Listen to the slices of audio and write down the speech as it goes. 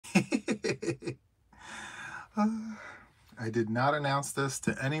I did not announce this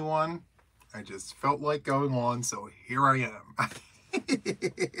to anyone. I just felt like going on, so here I am.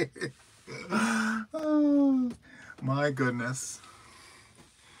 Oh, my goodness.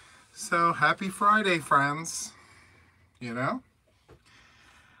 So, happy Friday, friends. You know,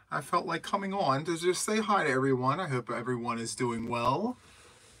 I felt like coming on to just say hi to everyone. I hope everyone is doing well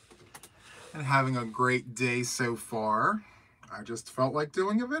and having a great day so far. I just felt like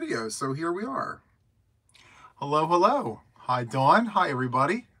doing a video, so here we are. Hello, hello. Hi, Dawn. Hi,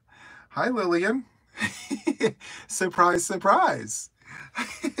 everybody. Hi, Lillian. Surprise, surprise.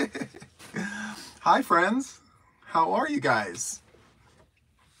 Hi, friends. How are you guys?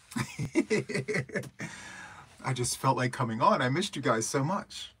 I just felt like coming on. I missed you guys so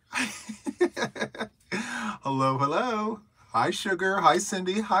much. Hello, hello. Hi, Sugar. Hi,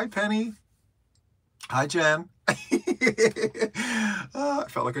 Cindy. Hi, Penny. Hi, Jen. I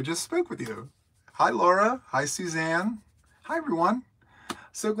felt like I just spoke with you. Hi, Laura. Hi, Suzanne. Hi, everyone.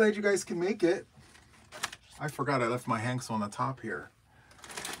 So glad you guys can make it. I forgot I left my hanks on the top here.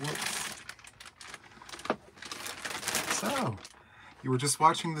 Whoops. So, you were just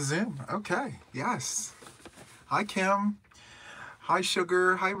watching the Zoom. Okay, yes. Hi, Kim. Hi,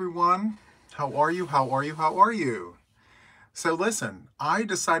 Sugar. Hi, everyone. How are you? How are you? How are you? So listen, I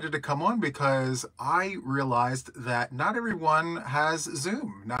decided to come on because I realized that not everyone has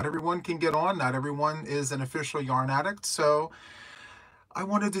Zoom. Not everyone can get on. Not everyone is an official yarn addict. So I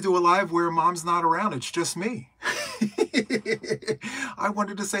wanted to do a live where mom's not around. It's just me. I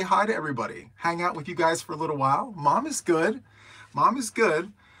wanted to say hi to everybody, hang out with you guys for a little while. Mom is good. Mom is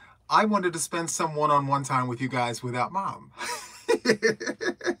good. I wanted to spend some one-on-one time with you guys without mom.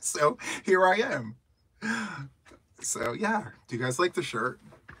 So here I am. So yeah, do you guys like the shirt?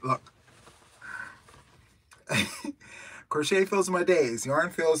 Look. Crochet fills my days. Yarn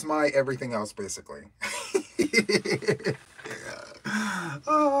fills my everything else, basically.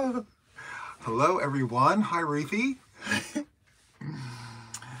 Oh, hello, everyone. Hi, Ruthie.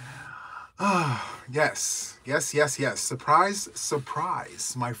 Oh, yes, yes, yes, yes. Surprise,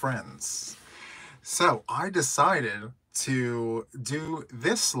 surprise, my friends. So I decided to do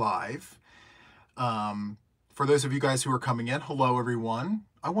this live. For those of you guys who are coming in, hello, everyone.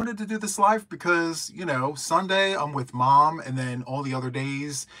 I wanted to do this live because, you know, Sunday I'm with mom, and then all the other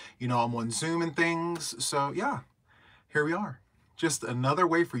days, you know, I'm on Zoom and things. So yeah, here we are. Just another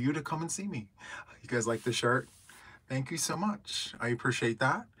way for you to come and see me. You guys like the shirt? Thank you so much. I appreciate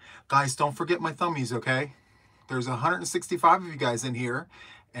that. Guys, don't forget my thummies, okay? There's 165 of you guys in here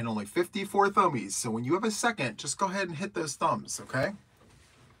and only 54 thummies. So when you have a second, just go ahead and hit those thumbs, okay?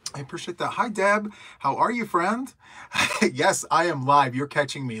 I appreciate that. Hi, Deb. How are you, friend? Yes, I am live. You're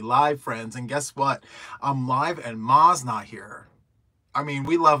catching me live, friends. And guess what? I'm live and Ma's not here. I mean,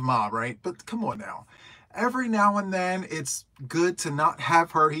 we love Ma, right? But come on now. Every now and then, it's good to not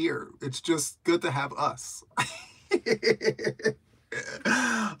have her here. It's just good to have us.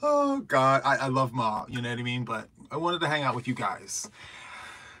 Oh, God. I love Ma, you know what I mean? But I wanted to hang out with you guys.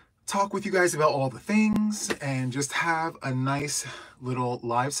 Talk with you guys about all the things and just have a nice little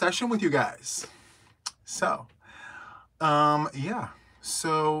live session with you guys. So, yeah.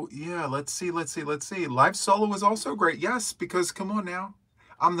 So, yeah, let's see. Live solo is also great. Yes, because come on now.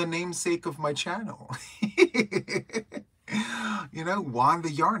 I'm the namesake of my channel. You know, Juan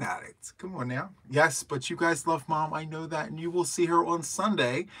the Yarn Addict. Come on now. Yes, but you guys love Mom. I know that, and you will see her on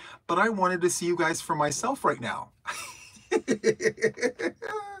Sunday. But I wanted to see you guys for myself right now.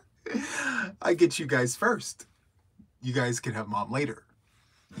 I get you guys first. You guys can have Mom later.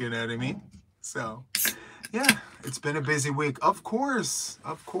 You know what I mean? So, yeah, it's been a busy week. Of course,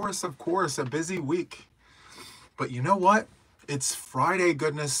 a busy week. But you know what? It's Friday,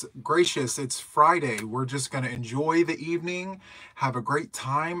 goodness gracious. It's Friday. We're just going to enjoy the evening, have a great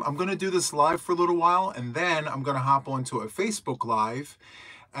time. I'm going to do this live for a little while, and then I'm going to hop onto a Facebook Live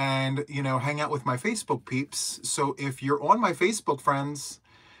and, you know, hang out with my Facebook peeps. So if you're on my Facebook friends,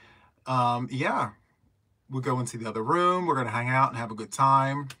 yeah, we'll go into the other room. We're going to hang out and have a good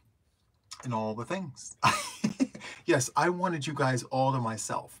time and all the things. Yes, I wanted you guys all to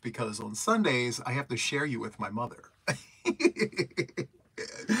myself because on Sundays, I have to share you with my mother.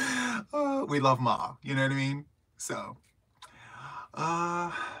 We love Ma, you know what I mean? So,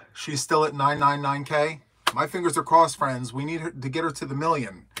 she's still at 999K. My fingers are crossed, friends. We need her to get her to the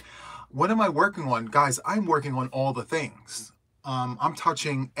million. What am I working on? Guys, I'm working on all the things. I'm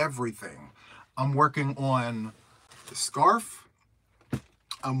touching everything. I'm working on the scarf.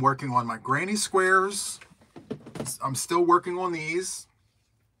 I'm working on my granny squares. I'm still working on these,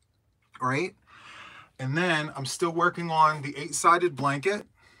 right? And then I'm still working on the 8-sided blanket.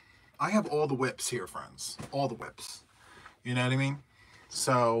 I have all the whips here, friends. All the whips. You know what I mean?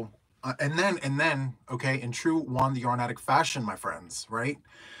 So, and then, okay, in true Juan the Yarn Addict fashion, my friends, right?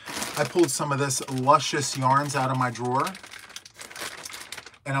 I pulled some of this luscious yarns out of my drawer,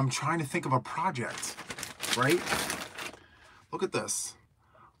 and I'm trying to think of a project, right? Look at this.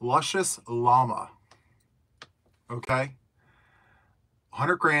 Luscious Llama, okay?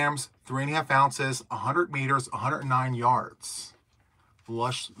 100 grams, 3.5 ounces, 100 meters, 109 yards.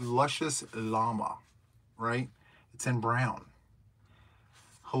 Luscious Llama, right? It's in brown.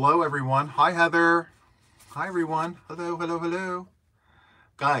 Hello, everyone. Hi, Heather. Hi, everyone. Hello, hello, hello.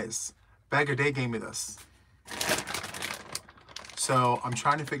 Guys, Bag of Day gave me this. So I'm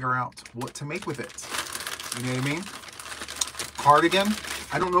trying to figure out what to make with it. You know what I mean? Cardigan.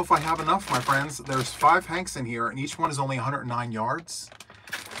 I don't know if I have enough, my friends. There's 5 hanks in here, and each one is only 109 yards.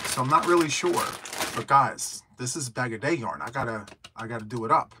 So I'm not really sure. But guys, this is Bag of Day yarn. I gotta do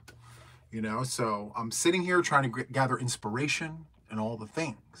it up. You know, so I'm sitting here trying to gather inspiration and all the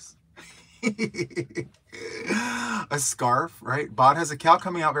things. A scarf, right? Bod has a cow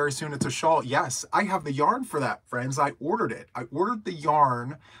coming out very soon. It's a shawl. Yes, I have the yarn for that, friends. I ordered it. I ordered the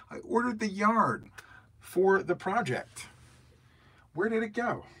yarn. I ordered the yarn for the project. Where did it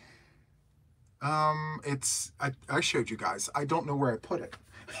go? I showed you guys. I don't know where I put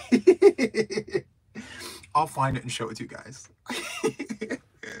it. I'll find it and show it to you guys.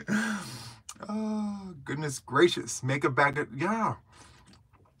 Oh, goodness gracious. Make a bag of, yeah.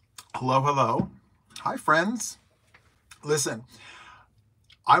 Hello, hello. Hi, friends. Listen,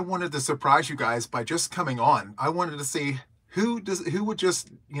 I wanted to surprise you guys by just coming on. I wanted to see who would just,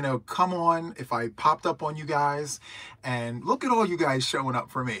 you know, come on if I popped up on you guys. And look at all you guys showing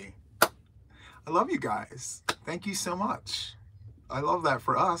up for me. I love you guys. Thank you so much. I love that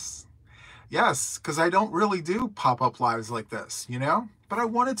for us. Yes, because I don't really do pop-up lives like this, you know? But I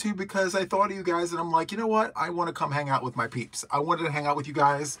wanted to because I thought of you guys, and I'm like, you know what? I want to come hang out with my peeps. I wanted to hang out with you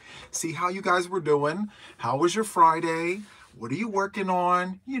guys, see how you guys were doing. How was your Friday? What are you working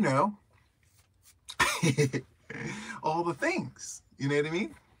on? You know, all the things. You know what I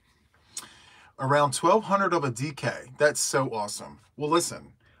mean? Around 1,200 of a DK. That's so awesome. Well,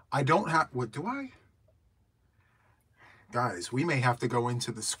 listen, I don't have, what do I? Guys, we may have to go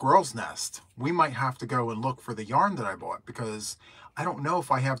into the squirrel's nest. We might have to go and look for the yarn that I bought because I don't know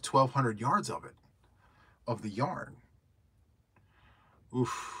if I have 1,200 yards of it, of the yarn.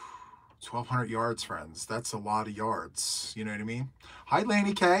 Oof, 1,200 yards, friends. That's a lot of yards. You know what I mean? Hi,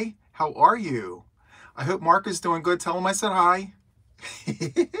 Lanny K. How are you? I hope Mark is doing good. Tell him I said hi.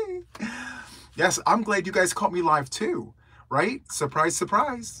 Yes, I'm glad you guys caught me live too, right? Surprise,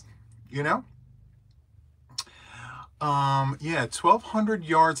 surprise, you know? Yeah, 1,200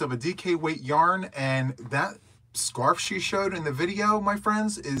 yards of a DK weight yarn, and that scarf she showed in the video, my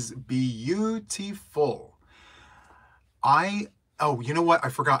friends, is beautiful. Oh, you know what? I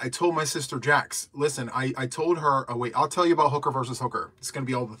forgot. I told my sister Jax, listen, I told her, oh wait, I'll tell you about hooker versus hooker. It's going to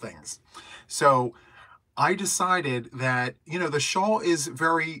be all the things. So I decided that, you know, the shawl is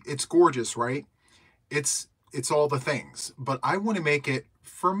it's gorgeous, right? It's all the things, but I want to make it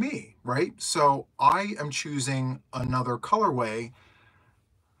for me, right? So I am choosing another colorway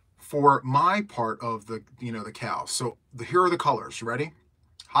for my part of the, you know, the cow. So here are the colors. You ready?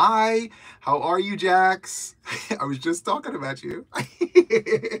 Hi, how are you, Jax? I was just talking about you.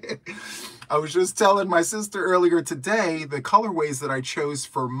 I was just telling my sister earlier today the colorways that I chose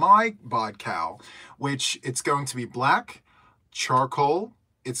for my bod cow, which it's going to be black, charcoal,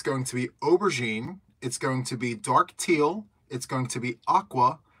 it's going to be aubergine, it's going to be dark teal, it's going to be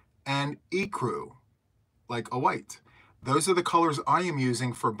aqua, and ecru, like a white. Those are the colors I am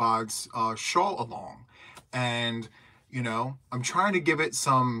using for Bod's shawl along. And, you know, I'm trying to give it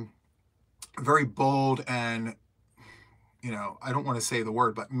some very bold and, you know, I don't want to say the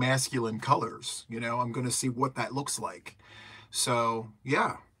word, but masculine colors. You know, I'm going to see what that looks like. So,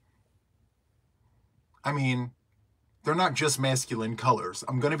 yeah. I mean, they're not just masculine colors.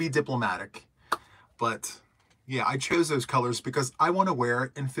 I'm going to be diplomatic, but yeah, I chose those colors because I want to wear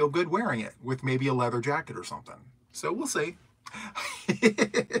it and feel good wearing it with maybe a leather jacket or something. So we'll see.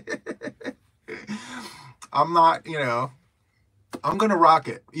 I'm not, you know, I'm going to rock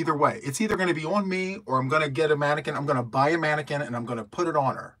it either way. It's either going to be on me or I'm going to get a mannequin. I'm going to buy a mannequin and I'm going to put it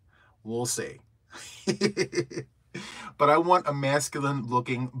on her. We'll see. But I want a masculine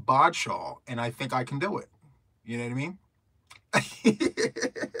looking bod shawl and I think I can do it. You know what I mean?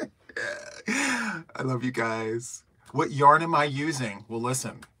 I love you guys. What yarn am I using? Well,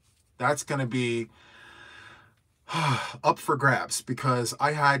 listen, that's going to be up for grabs because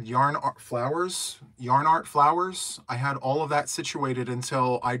I had yarn art flowers. I had all of that situated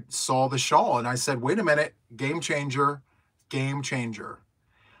until I saw the shawl and I said, wait a minute, game changer, game changer.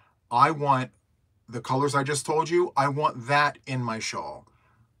 I want the colors I just told you. I want that in my shawl.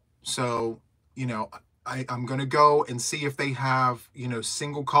 So, you know, I'm going to go and see if they have, you know,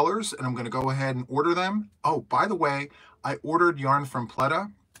 single colors, and I'm going to go ahead and order them. Oh, by the way, I ordered yarn from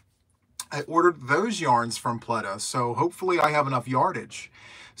Pleta. I ordered those yarns from Pleta, so hopefully I have enough yardage.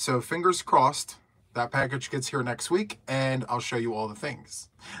 So fingers crossed, that package gets here next week, and I'll show you all the things.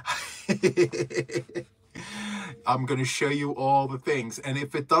 I'm going to show you all the things. And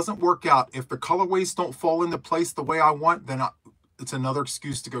if it doesn't work out, if the colorways don't fall into place the way I want, then it's another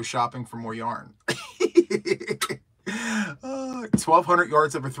excuse to go shopping for more yarn. 1,200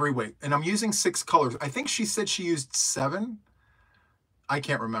 yards of a 3-weight. And I'm using 6 colors. I think she said she used 7. I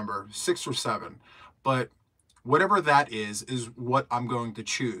can't remember, 6 or 7. But whatever that is what I'm going to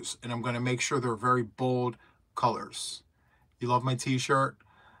choose. And I'm going to make sure they're very bold colors. You love my t-shirt?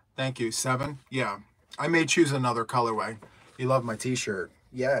 Thank you. 7? Yeah. I may choose another colorway. You love my t-shirt?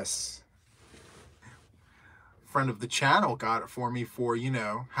 Yes. Friend of the channel got it for me for, you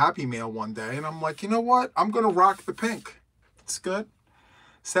know, Happy Meal one day. And I'm like, you know what? I'm going to rock the pink. It's good.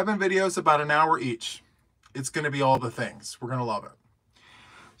 7 videos, about an hour each. It's going to be all the things. We're going to love it.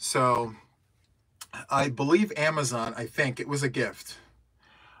 So I believe Amazon, I think it was a gift.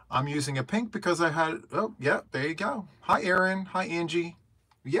 I'm using a pink because I had, oh, yeah, there you go. Hi, Erin. Hi, Angie.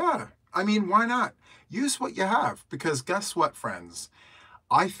 Yeah, I mean, why not? Use what you have, because guess what, friends?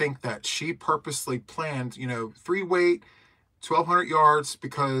 I think that she purposely planned, you know, 3-weight, 1,200 yards,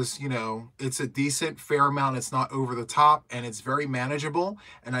 because, you know, it's a decent, fair amount. It's not over the top, and it's very manageable,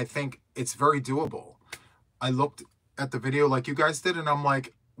 and I think it's very doable. I looked at the video like you guys did, and I'm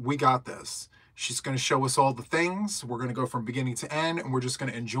like, we got this. She's going to show us all the things. We're going to go from beginning to end, and we're just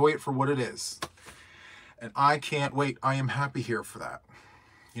going to enjoy it for what it is. And I can't wait. I am happy here for that.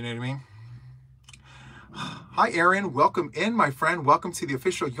 You know what I mean? Hi, Erin. Welcome in, my friend. Welcome to the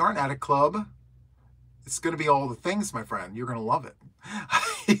official Yarn Addict Club. It's going to be all the things, my friend. You're going to love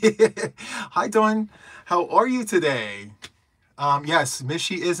it. Hi, Dawn. How are you today? Yes,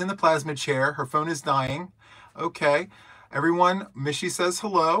 Mishy is in the plasma chair. Her phone is dying. Okay. Everyone, Mishy says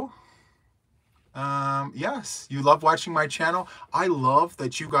hello. Yes, you love watching my channel. I love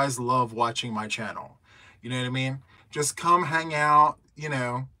that you guys love watching my channel. You know what I mean? Just come hang out, you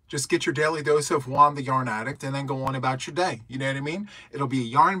know, just get your daily dose of Juan the Yarn Addict and then go on about your day. You know what I mean? It'll be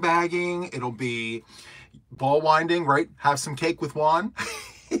yarn bagging. It'll be ball winding, right? Have some cake with Juan.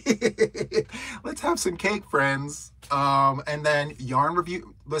 Let's have some cake, friends. And then yarn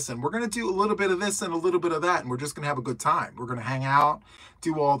review. Listen, we're going to do a little bit of this and a little bit of that, and we're just going to have a good time. We're going to hang out,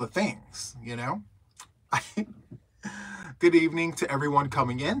 do all the things, you know? Good evening to everyone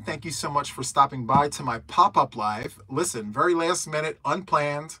coming in. Thank you so much for stopping by to my pop-up live. Listen, very last minute,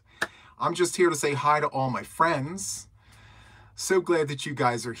 unplanned. I'm just here to say hi to all my friends. So glad that you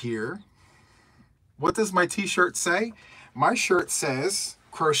guys are here. What does my t-shirt say? My shirt says,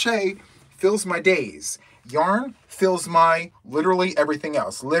 crochet fills my days. Yarn fills my literally everything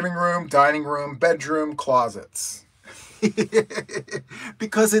else. Living room, dining room, bedroom, closets.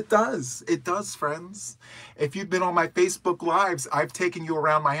 Because it does. It does, friends. If you've been on my Facebook Lives, I've taken you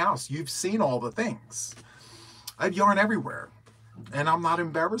around my house. You've seen all the things. I have yarn everywhere. And I'm not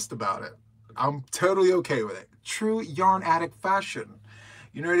embarrassed about it. I'm totally okay with it. True yarn addict fashion.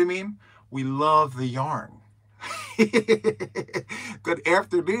 You know what I mean? We love the yarn. Good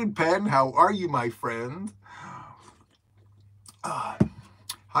afternoon, Pen. How are you, my friend? Hi,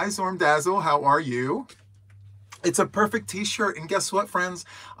 Zorm Dazzle. How are you? It's a perfect t-shirt. And guess what, friends?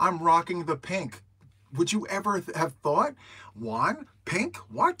 I'm rocking the pink. Would you ever have thought, Juan, pink?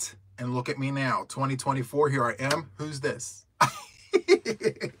 What? And look at me now, 2024. Here I am. Who's this?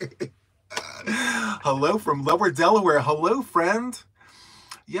 Hello from Lower Delaware. Hello, friend.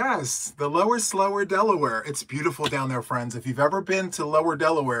 Yes, the Lower Slower Delaware. It's beautiful down there, friends. If you've ever been to Lower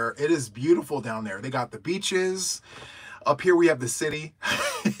Delaware, it is beautiful down there. They got the beaches. Up here we have the city.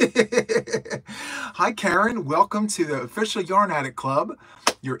 Hi, Karen. Welcome to the official Yarn Addict Club.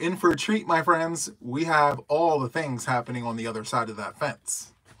 You're in for a treat, my friends. We have all the things happening on the other side of that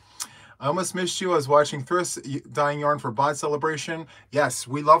fence. I almost missed you. I was watching Thriss dyeing yarn for Bod Celebration. Yes,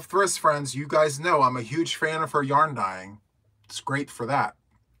 we love Thriss, friends. You guys know I'm a huge fan of her yarn dyeing. It's great for that.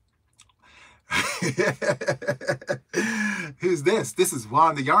 Who's this? This is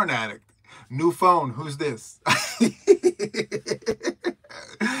Juan the Yarn Addict. New phone. Who's this?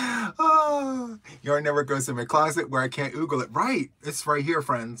 Oh, Yarn never goes in my closet where I can't oogle it. Right. It's right here,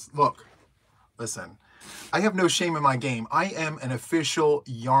 friends. Look. Listen. I have no shame in my game. I am an official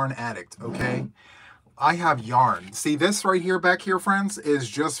yarn addict, okay? I have yarn. See, this right here, back here, friends, is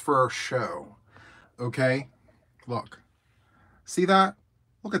just for show, okay? Look. See that?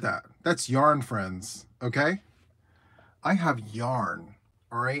 Look at that. That's yarn, friends, okay? I have yarn,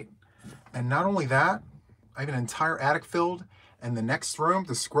 all right? And not only that, I have an entire attic filled, and the next room,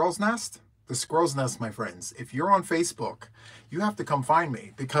 the squirrel's nest, my friends. If you're on Facebook, you have to come find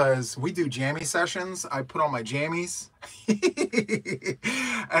me because we do jammy sessions. I put on my jammies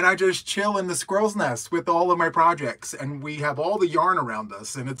and I just chill in the squirrel's nest with all of my projects, and we have all the yarn around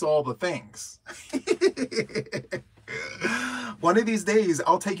us, and it's all the things. One of these days,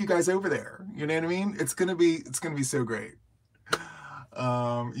 I'll take you guys over there. You know what I mean? It's gonna be so great.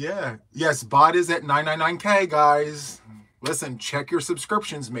 Yeah. Yes, bot is at 999K, guys. Listen, check your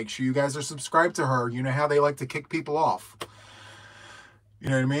subscriptions. Make sure you guys are subscribed to her. You know how they like to kick people off. You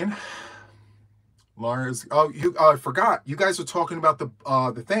know what I mean? Laura's, oh, I forgot. You guys are talking about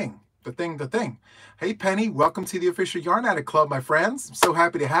the thing. Hey, Penny, welcome to the official Yarn Addict Club, my friends. I'm so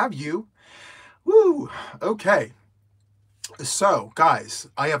happy to have you. Woo. Okay. So, guys,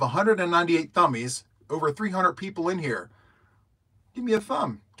 I have 198 thummies, over 300 people in here. Give me a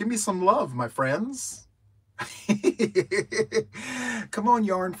thumb. Give me some love, my friends. Come on,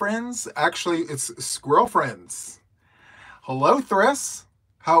 yarn friends. Actually, it's squirrel friends. Hello, Thriss.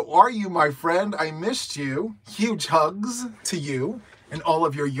 How are you, my friend? I missed you. Huge hugs to you and all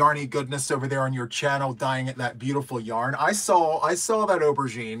of your yarny goodness over there on your channel, dyeing at that beautiful yarn. I saw that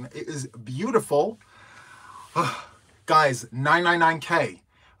aubergine. It is beautiful. Guys, 999K,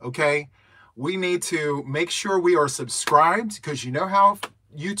 okay? We need to make sure we are subscribed, because you know how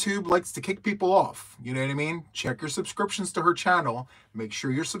YouTube likes to kick people off. You know what I mean? Check your subscriptions to her channel. Make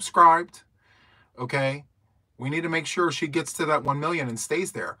sure you're subscribed, okay? We need to make sure she gets to that 1 million and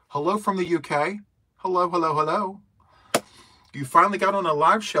stays there. Hello from the UK. Hello, hello, hello. You finally got on a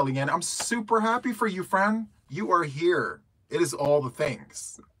live show again. I'm super happy for you, friend. You are here. It is all the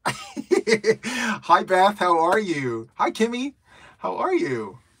things. Hi, Beth. How are you? Hi, Kimmy. How are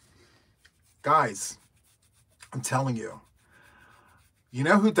you? Guys, I'm telling you. You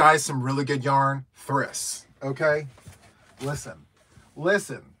know who dyes some really good yarn? Thriss. Okay? Listen.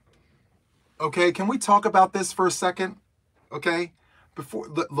 Okay, can we talk about this for a second? Okay?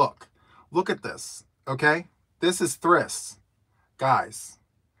 Look at this. Okay? This is Thriss. Guys,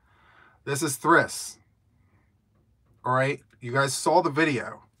 this is Thriss. All right? You guys saw the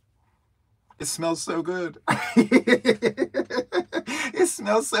video. It smells so good. It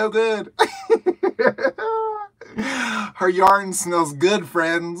smells so good. Her yarn smells good,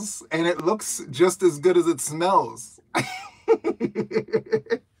 friends, and it looks just as good as it smells.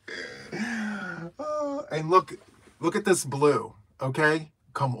 And look at this blue, okay?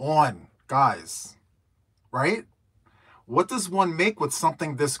 Come on, guys, right? What does one make with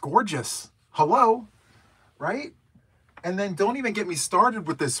something this gorgeous? Hello, right? And then don't even get me started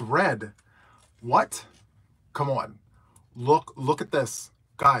with this red. What? Come on. Look at this,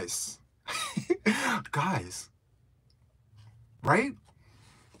 guys. Guys, right?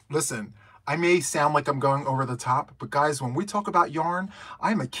 Listen, I may sound like I'm going over the top, but guys, when we talk about yarn,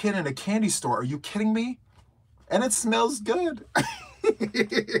 I'm a kid in a candy store. Are you kidding me? And it smells good.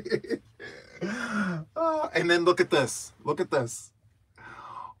 And then look at this. Look at this.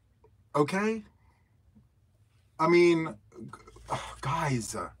 Okay? I mean,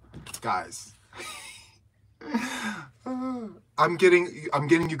 guys. I'm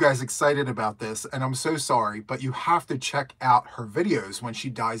getting you guys excited about this, and I'm so sorry, but you have to check out her videos when she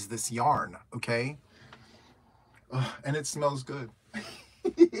dyes this yarn, okay? And it smells good.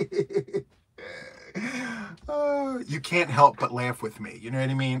 You can't help but laugh with me, you know what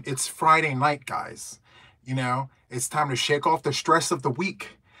I mean? It's Friday night, guys. You know, it's time to shake off the stress of the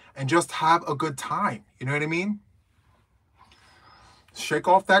week and just have a good time, you know what I mean? Shake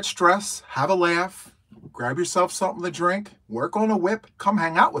off that stress, have a laugh, grab yourself something to drink, work on a whip, come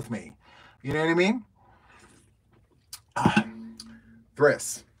hang out with me. You know what I mean?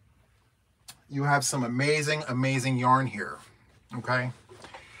 Thriss, you have some amazing, amazing yarn here, okay?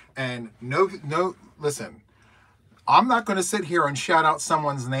 And listen, I'm not going to sit here and shout out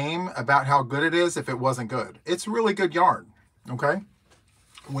someone's name about how good it is if it wasn't good. It's really good yarn, okay?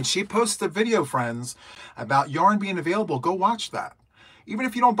 When she posts a video, friends, about yarn being available, go watch that. Even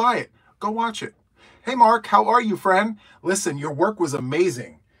if you don't buy it, go watch it. Hey, Mark, how are you, friend? Listen, your work was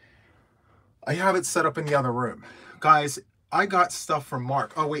amazing. I have it set up in the other room. Guys, I got stuff from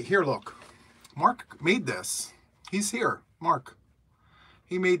Mark. Oh, wait, here, look. Mark made this. He's here, Mark.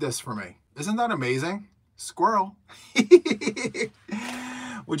 He made this for me. Isn't that amazing? Squirrel.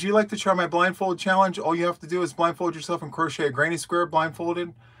 Would you like to try my blindfold challenge? All you have to do is blindfold yourself and crochet a granny square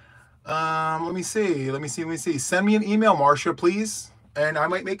blindfolded. Let me see. Send me an email, Marcia, please, and I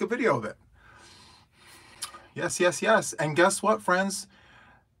might make a video of it. Yes. And guess what, friends?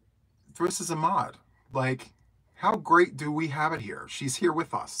 This is a mod. Like, how great do we have it here? She's here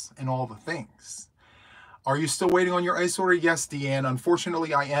with us and all the things. Are you still waiting on your ice order? Yes, Deanne.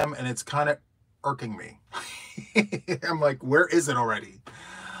 Unfortunately, I am, and it's kind of irking me. I'm like, where is it already?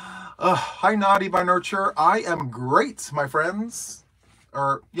 Hi, Naughty by Nurture. I am great, my friends.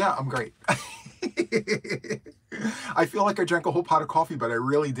 Yeah, I'm great. I feel like I drank a whole pot of coffee, but I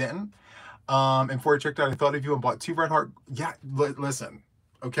really didn't. And before I checked out, I thought of you and bought 2 Red Heart. Yeah, listen,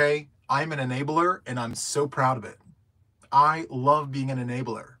 okay? I'm an enabler, and I'm so proud of it. I love being an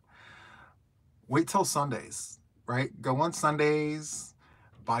enabler. Wait till Sundays, right? Go on Sundays,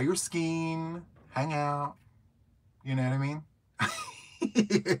 buy your skein, hang out. You know what I mean?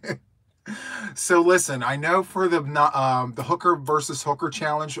 So listen, I know for the hooker versus hooker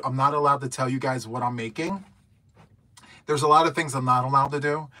challenge, I'm not allowed to tell you guys what I'm making. There's a lot of things I'm not allowed to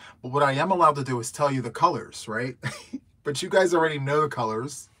do, but what I am allowed to do is tell you the colors, right? But you guys already know the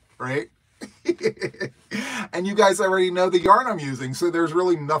colors, right? And you guys already know the yarn I'm using, so there's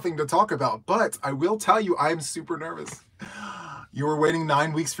really nothing to talk about. But I will tell you, I'm super nervous. You were waiting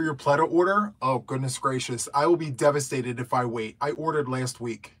 9 weeks for your Pleta order? Oh, goodness gracious. I will be devastated if I wait. I ordered last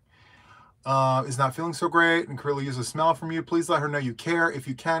week. Is not feeling so great and could really use a smile from you. Please let her know you care if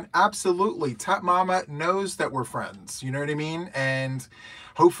you can. Absolutely. Tap Mama knows that we're friends. You know what I mean? And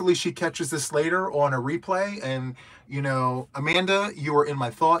hopefully she catches this later on a replay. And, you know, Amanda, you were in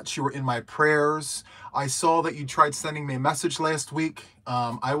my thoughts. You were in my prayers. I saw that you tried sending me a message last week.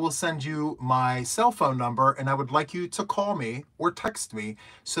 I will send you my cell phone number, and I would like you to call me or text me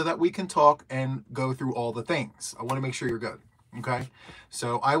so that we can talk and go through all the things. I want to make sure you're good. Okay,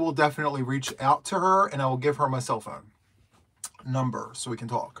 so I will definitely reach out to her, and I will give her my cell phone number so we can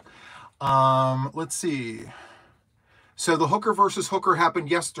talk. Let's see. So the hooker versus hooker happened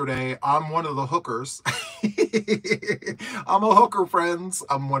yesterday. I'm one of the hookers. I'm a hooker, friends.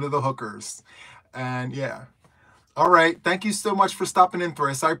 I'm one of the hookers. And yeah. All right. Thank you so much for stopping in,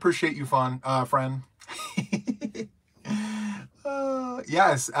 Thriss. I appreciate you, friend.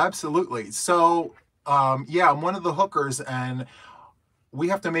 Yes, absolutely. So yeah, I'm one of the hookers, and we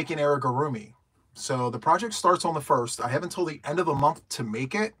have to make an amigurumi. So the project starts on the 1st. I have until the end of the month to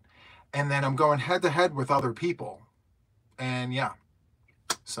make it, and then I'm going head to head with other people. And yeah,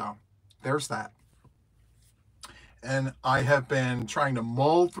 so there's that. And I have been trying to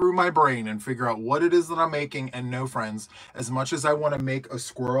mull through my brain and figure out what it is that I'm making. And no, friends, as much as I want to make a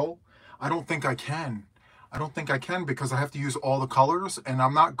squirrel, I don't think I can. I don't think I can because I have to use all the colors, and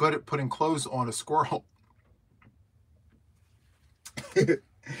I'm not good at putting clothes on a squirrel.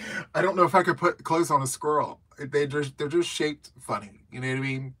 I don't know if I could put clothes on a squirrel. They're just shaped funny. You know what I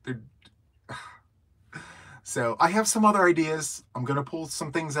mean? So I have some other ideas. I'm going to pull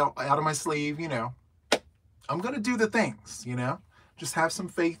some things out of my sleeve, you know. I'm going to do the things, you know. Just have some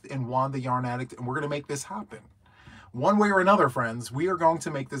faith in Juan the Yarn Addict, and we're going to make this happen. One way or another, friends, we are going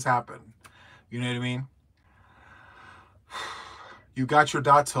to make this happen. You know what I mean? You got your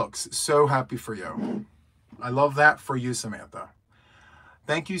dots hooks. So happy for you. I love that for you, Samantha.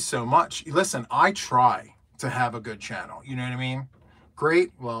 Thank you so much. Listen, I try to have a good channel. You know what I mean?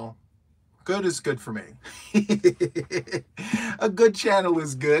 Great. Well, good is good for me. A good channel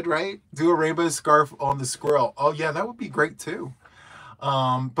is good, right? Do a rainbow scarf on the squirrel. Oh, yeah, that would be great, too.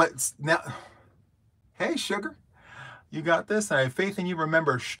 But now, hey, sugar, you got this. I have faith in you.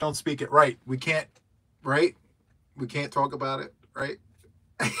 Remember, shh, don't speak it. Right. We can't, right? We can't talk about it, right?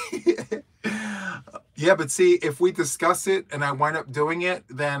 Yeah, but see, if we discuss it and I wind up doing it,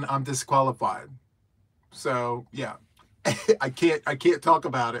 then I'm disqualified. So yeah, I can't talk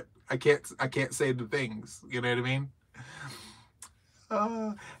about it. I can't say the things. You know what I mean?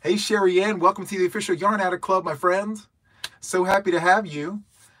 Hey, Sherry Ann, welcome to the official Yarn Addict Club, my friend. So happy to have you.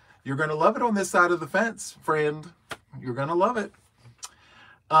 You're gonna love it on this side of the fence, friend. You're gonna love it.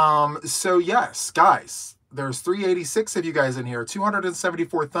 So yes, guys. There's 386 of you guys in here,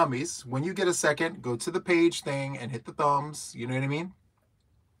 274 thumbies. When you get a second, go to the page thing and hit the thumbs. You know what I mean?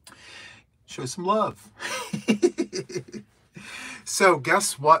 Show some love. So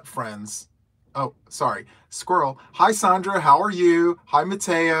guess what, friends? Oh, sorry. Squirrel. Hi, Sandra. How are you? Hi,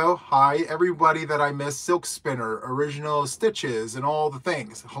 Mateo. Hi, everybody that I missed. Silk Spinner, Original Stitches, and all the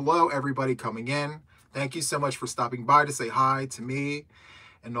things. Hello, everybody coming in. Thank you so much for stopping by to say hi to me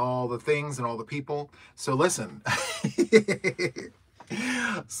and all the things and all the people. So listen.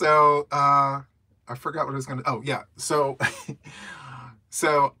 So I forgot what I was gonna, oh yeah. So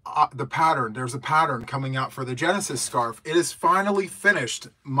So the pattern, there's a pattern coming out for the Genesis scarf. It is finally finished.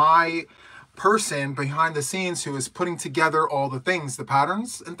 My person behind the scenes who is putting together all the things, the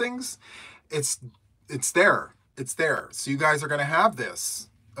patterns and things, it's there. It's there. So you guys are going to have this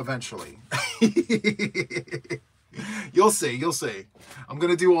eventually. You'll see. You'll see. I'm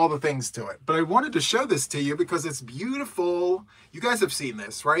going to do all the things to it. But I wanted to show this to you because it's beautiful. You guys have seen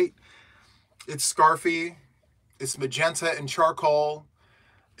this, right? It's scarfy. It's magenta and charcoal.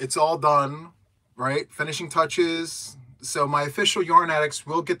 It's all done, right? Finishing touches. So my official Yarn Addicts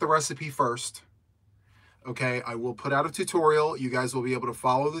will get the recipe first. Okay, I will put out a tutorial. You guys will be able to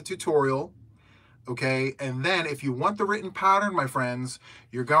follow the tutorial. Okay, and then if you want the written pattern, my friends,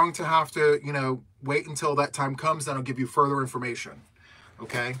 you're going to have to, you know, wait until that time comes. Then I'll give you further information.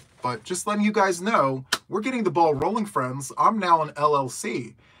 Okay, but just letting you guys know, we're getting the ball rolling, friends. I'm now an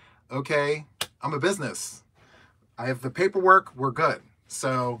LLC. Okay, I'm a business. I have the paperwork. We're good.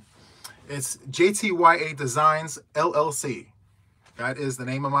 So it's JTYA Designs LLC. That is the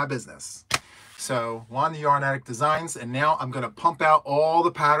name of my business. So Juan the Yarn Addict Designs, and now I'm going to pump out all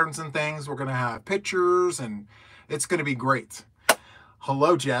the patterns and things. We're going to have pictures, and it's going to be great.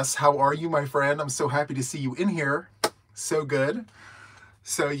 Hello, Jess. How are you, my friend? I'm so happy to see you in here. So good.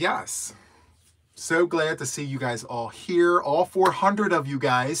 So yes, so glad to see you guys all here. All 400 of you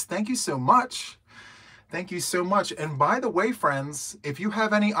guys. Thank you so much. Thank you so much. And by the way, friends, if you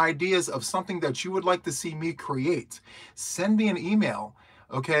have any ideas of something that you would like to see me create, send me an email,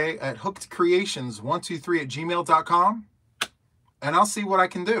 okay, at hookedcreations123@gmail.com, and I'll see what I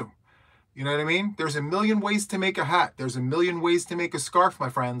can do. You know what I mean? There's a million ways to make a hat. There's a million ways to make a scarf, my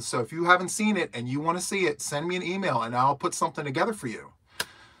friends. So if you haven't seen it and you want to see it, send me an email and I'll put something together for you.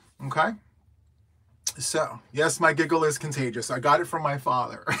 Okay? So, yes, my giggle is contagious. I got it from my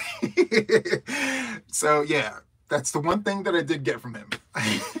father. So, yeah, that's the one thing that I did get from him.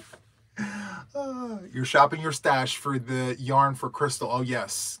 You're shopping your stash for the yarn for Crystal. Oh,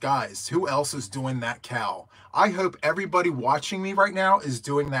 yes. Guys, who else is doing that cow? I hope everybody watching me right now is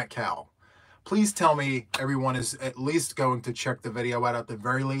doing that cow. Please tell me everyone is at least going to check the video out at the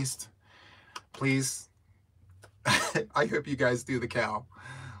very least. Please. I hope you guys do the cow.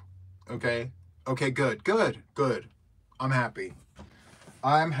 Okay? Okay, good, good, good. I'm happy.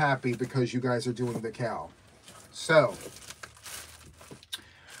 I'm happy because you guys are doing the cow. So,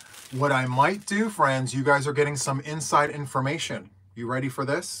 what I might do, friends, you guys are getting some inside information. You ready for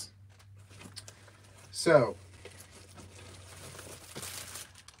this? So,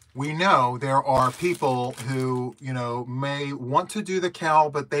 we know there are people who, you know, may want to do the cow,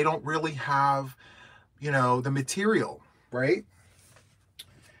 but they don't really have, you know, the material, right?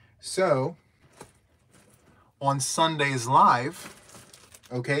 So, on Sundays Live,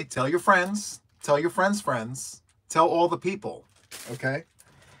 okay, tell your friends, tell your friends' friends, tell all the people, okay?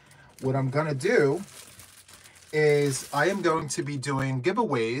 What I'm going to do is I am going to be doing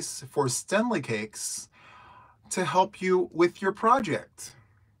giveaways for Stenley cakes to help you with your project.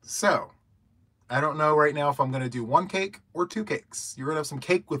 So, I don't know right now if I'm going to do 1 cake or 2 cakes. You're going to have some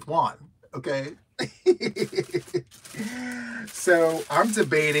cake with Juan, okay? So I'm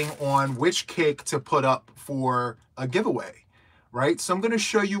debating on which cake to put up for a giveaway, right? So I'm going to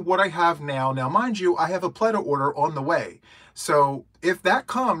show you what I have now. Now, mind you, I have a Pleta order on the way. So if that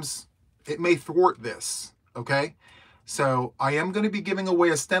comes, it may thwart this, okay? So I am going to be giving away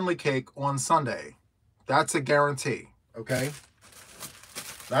a Stenley cake on Sunday. That's a guarantee, okay?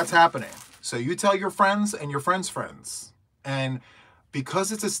 That's happening. So you tell your friends and your friends' friends. And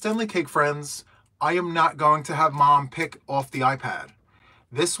because it's a Stenley cake, friends, I am not going to have Mom pick off the iPad.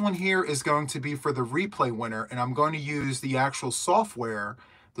 This one here is going to be for the replay winner, and I'm going to use the actual software.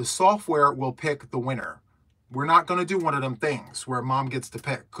 The software will pick the winner. We're not going to do one of them things where Mom gets to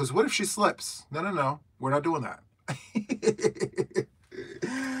pick, because what if she slips? No, no, no. We're not doing that.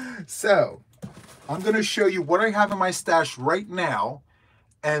 So, I'm going to show you what I have in my stash right now,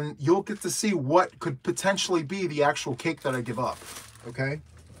 and you'll get to see what could potentially be the actual cake that I give up. Okay?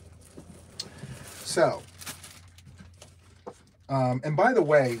 So, and by the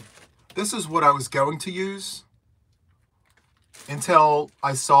way, this is what I was going to use until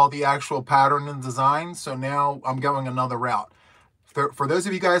I saw the actual pattern and design. So now I'm going another route. For those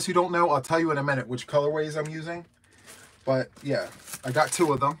of you guys who don't know, I'll tell you in a minute which colorways I'm using. But yeah, I got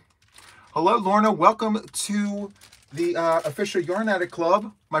 2 of them. Hello, Lorna. Welcome to the official Yarn Addict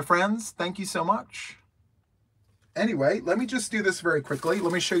Club, my friends. Thank you so much. Anyway, let me just do this very quickly.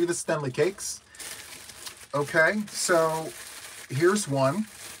 Let me show you the Stenley cakes. Okay, so here's one.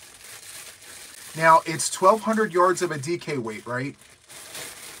 Now, it's 1,200 yards of a DK weight, right?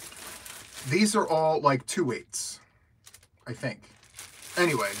 These are all like 2/8, I think.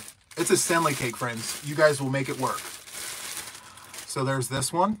 Anyway, it's a Stanley cake, friends. You guys will make it work. So there's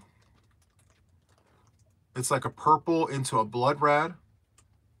this one. It's like a purple into a blood red.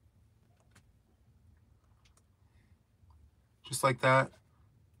 Just like that.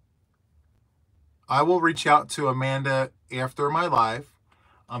 I will reach out to Amanda after my live.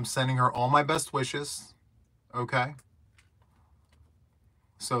 I'm sending her all my best wishes. Okay.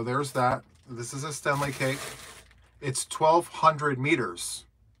 So there's that. This is a Stanley cake. It's 1,200 meters.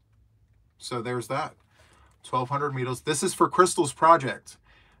 So there's that. 1,200 meters. This is for Crystal's project.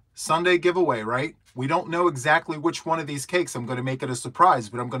 Sunday giveaway, right? We don't know exactly which one of these cakes. I'm going to make it a surprise,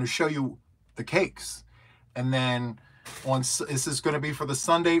 but I'm going to show you the cakes. And then this is going to be for the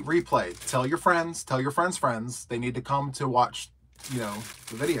Sunday replay. Tell your friends, friends. They need to come to watch, you know,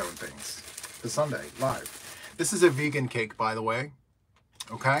 the video and things. The Sunday live. This is a vegan cake, by the way.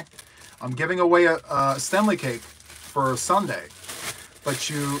 Okay? I'm giving away a Stanley cake for Sunday. But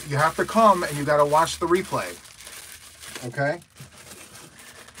you have to come and you got to watch the replay. Okay?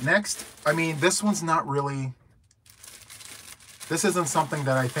 Next, I mean, this one's not really... This isn't something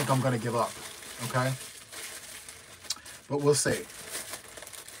that I think I'm going to give up. Okay? But we'll see.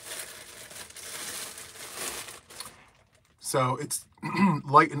 So it's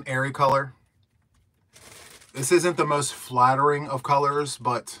light and airy color. This isn't the most flattering of colors,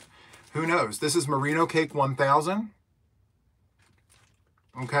 but who knows? This is Merino Cake 1000.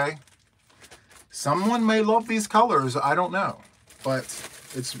 Okay? Someone may love these colors. I don't know. But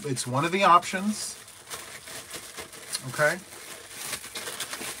it's one of the options. Okay?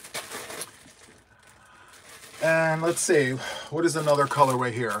 And let's see, what is another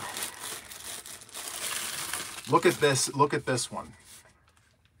colorway here? Look at this. Look at this one.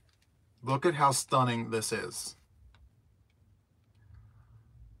 Look at how stunning this is.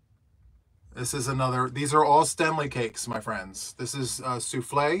 This is another, these are all Stanley cakes, my friends. This is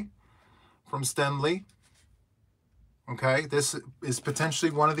souffle from Stanley. Okay, this is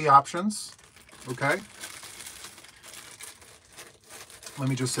potentially one of the options. Okay. Let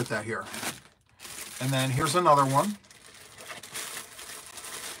me just sit that here. And then here's another one.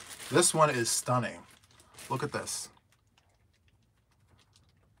 This one is stunning. Look at this.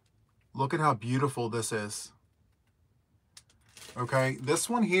 Look at how beautiful this is. Okay, this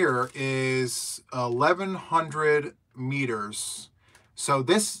one here is 1,100 meters. So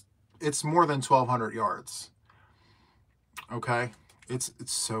it's more than 1,200 yards. Okay, it's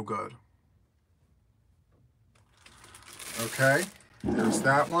so good. Okay, there's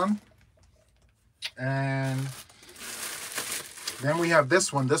that one. And then we have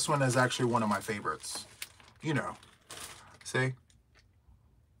this one. This one is actually one of my favorites. You know, see?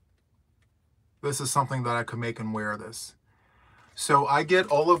 This is something that I could make and wear this. So I get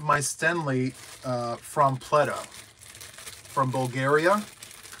all of my Stanley from Pleta, from Bulgaria.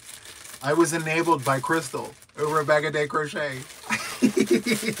 I was enabled by Crystal over at Bag a Day Crochet.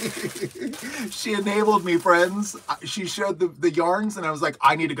 She enabled me, friends. She showed the yarns and I was like,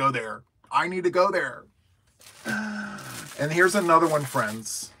 I need to go there. I need to go there. And here's another one,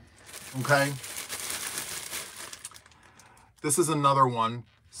 friends. Okay. This is another one.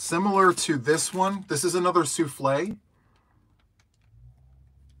 Similar to this one. This is another souffle.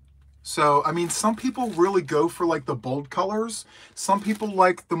 So, I mean, some people really go for like the bold colors. Some people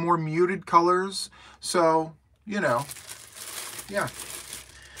like the more muted colors. So, you know, yeah.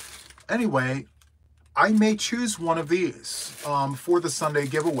 Anyway, I may choose one of these for the Sunday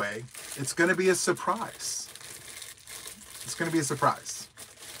giveaway. It's going to be a surprise. It's going to be a surprise.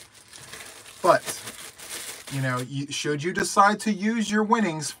 But, you know, should you decide to use your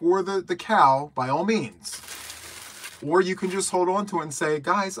winnings for the cow, by all means. Or you can just hold on to it and say,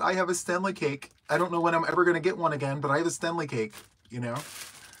 guys, I have a Stanley cake. I don't know when I'm ever going to get one again, but I have a Stanley cake, you know.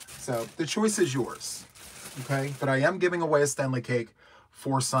 So the choice is yours, okay? But I am giving away a Stanley cake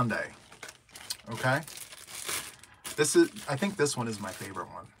for Sunday, okay? I think this one is my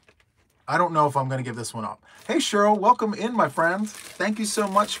favorite one. I don't know if I'm going to give this one up. Hey, Cheryl, welcome in, my friend. Thank you so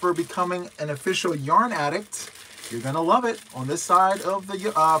much for becoming an official yarn addict. You're going to love it on this side of the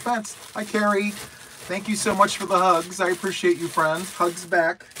fence. Hi, Carrie. Thank you so much for the hugs. I appreciate you, friends. Hugs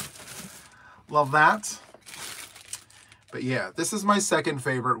back. Love that. But yeah, this is my second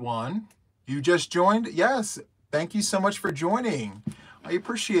favorite one. You just joined? Yes. Thank you so much for joining. I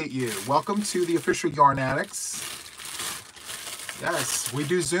appreciate you. Welcome to the official Yarn Addicts. Yes, we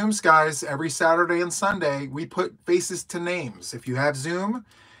do Zooms, guys, every Saturday and Sunday. We put faces to names. If you have Zoom,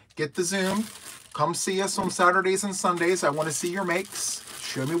 get the Zoom. Come see us on Saturdays and Sundays. I want to see your makes.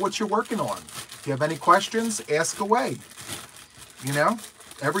 Show me what you're working on. If you have any questions, ask away. You know,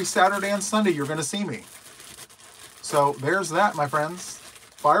 every Saturday and Sunday, you're going to see me. So there's that, my friends.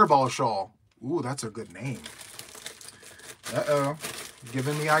 Fireball Shawl. Ooh, that's a good name. Uh-oh.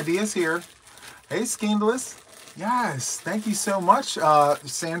 Giving me ideas here. Hey, Scandalous. Yes, thank you so much,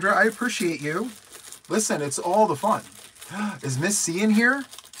 Sandra. I appreciate you. Listen, it's all the fun. Is Miss C in here?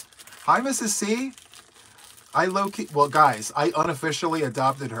 Hi, Mrs. C. Well, guys, I unofficially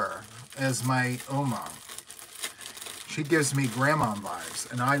adopted her as my Oma. She gives me grandma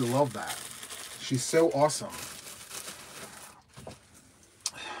vibes, and I love that. She's so awesome.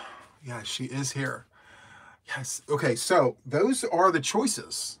 Yeah, she is here. Yes. Okay, so those are the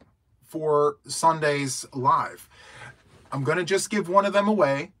choices for Sunday's live. I'm going to just give one of them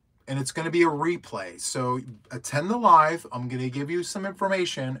away, and it's going to be a replay. So attend the live. I'm going to give you some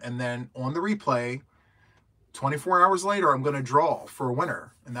information, and then on the replay, 24 hours later, I'm going to draw for a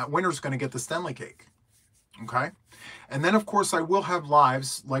winner, and that winner is going to get the Stanley cake. Okay? And then, of course, I will have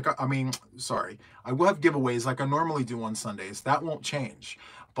lives, I will have giveaways like I normally do on Sundays. That won't change.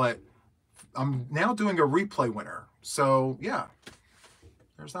 But I'm now doing a replay winner. So, yeah,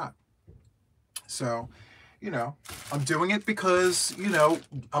 there's that. So, I'm doing it because,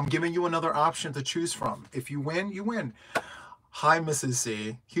 I'm giving you another option to choose from. If you win, you win. Hi, Mrs.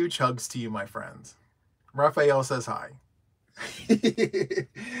 C. Huge hugs to you, my friends. Raphael says hi.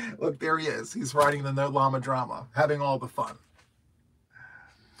 Look, there he is. He's riding the No Llama drama, having all the fun.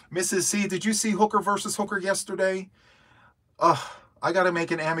 Mrs. C, did you see Hooker versus Hooker yesterday? I got to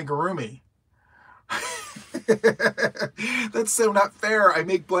make an amigurumi. That's so not fair. I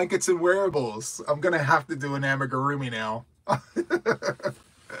make blankets and wearables. I'm going to have to do an amigurumi now.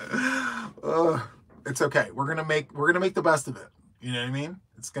 It's okay. We're going to make the best of it. You know what I mean?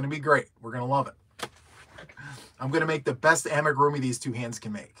 It's going to be great. We're going to love it. I'm going to make the best amigurumi these two hands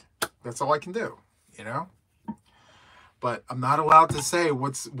can make. That's all I can do, But I'm not allowed to say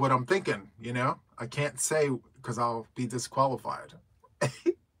what I'm thinking, I can't say because I'll be disqualified.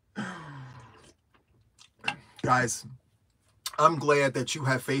 Guys, I'm glad that you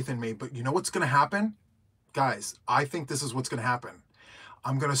have faith in me, but you know what's going to happen? Guys, I think this is what's going to happen.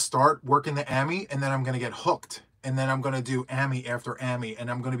 I'm going to start working the Ami, and then I'm going to get hooked. And then I'm going to do Ami after Ami,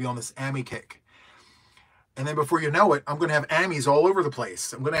 and I'm going to be on this Ami kick. And then before you know it, I'm going to have Amis all over the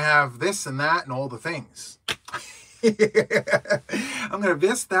place. I'm going to have this and that and all the things. I'm going to have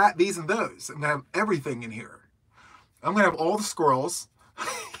this, that, these, and those. I'm going to have everything in here. I'm going to have all the squirrels.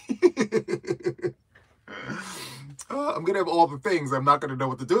 I'm going to have all the things. I'm not going to know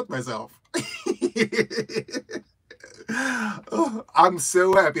what to do with myself. I'm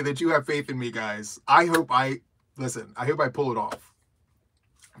so happy that you have faith in me, guys. I hope I pull it off.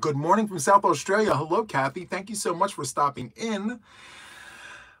 Good morning from South Australia. Hello, Kathy. Thank you so much for stopping in.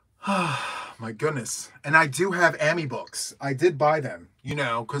 My goodness. And I do have Ami books. I did buy them,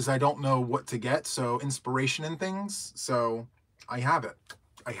 because I don't know what to get. So inspiration and things. So I have it.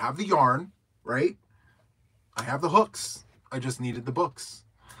 I have the yarn, right? I have the hooks. I just needed the books.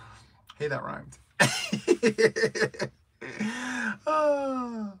 Hey, that rhymed.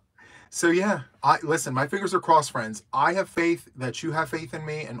 So yeah, listen, my fingers are crossed, friends. I have faith that you have faith in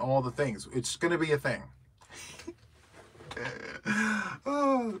me and all the things. It's going to be a thing.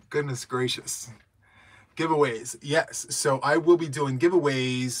 Oh, goodness gracious. Giveaways. Yes. So I will be doing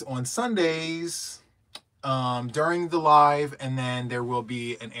giveaways on Sundays during the live, and then there will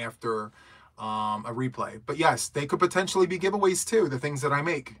be an after a replay. But yes, they could potentially be giveaways too, the things that I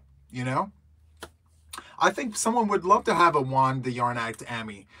make, I think someone would love to have a Juan the Yarn Addict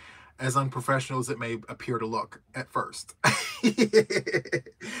Ami, as unprofessional as it may appear to look at first.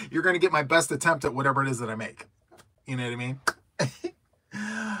 You're going to get my best attempt at whatever it is that I make. You know what I mean?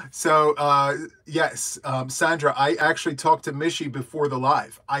 So, yes, Sandra, I actually talked to Mishi before the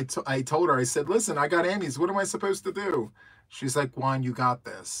live. I told her, I said, listen, I got Amis. What am I supposed to do? She's like, Juan, you got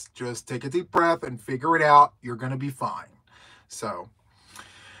this. Just take a deep breath and figure it out. You're going to be fine. So,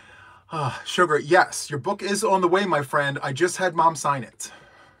 Sugar, yes, your book is on the way, my friend. I just had Mom sign it.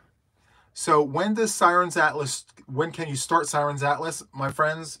 So when can you start Sirens Atlas, my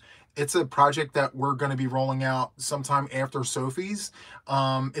friends? It's a project that we're going to be rolling out sometime after Sophie's.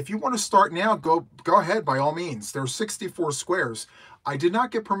 If you want to start now, go ahead by all means. There's 64 squares. I did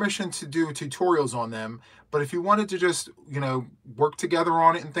not get permission to do tutorials on them, but if you wanted to just, work together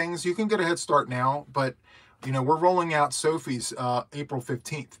on it and things, you can get a head start now. But, we're rolling out Sophie's April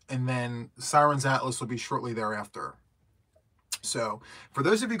 15th, and then Sirens Atlas will be shortly thereafter. So for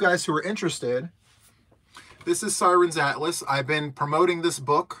those of you guys who are interested, this is Sirens Atlas. I've been promoting this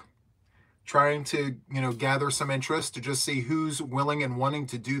book, trying to, gather some interest to just see who's willing and wanting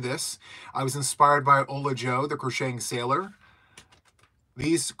to do this. I was inspired by Ola Joe, the crocheting sailor.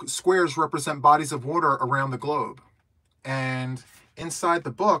 These squares represent bodies of water around the globe. And inside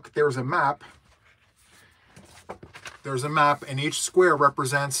the book, there's a map. There's a map, and each square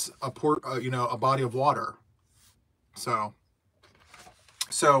represents a a body of water. So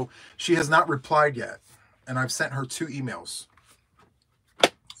she has not replied yet, and I've sent her 2 emails.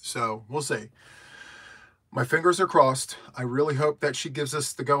 So we'll see. My fingers are crossed. I really hope that she gives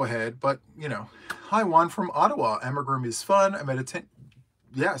us the go-ahead, but, you know. Hi, Juan from Ottawa. Amigurumi is fun. I meditate.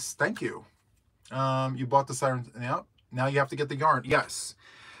 Yes, thank you. You bought the siren. Yep. Now you have to get the yarn. Yes.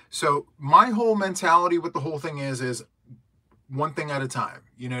 So my whole mentality with the whole thing is one thing at a time.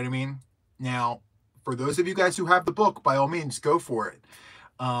 You know what I mean? Now, for those of you guys who have the book, by all means, go for it.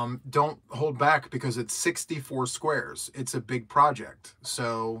 Don't hold back because it's 64 squares. It's a big project.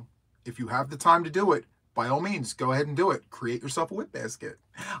 So if you have the time to do it, by all means, go ahead and do it. Create yourself a whip basket.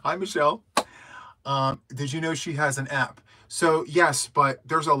 Hi, Michelle. Did you know she has an app? So yes, but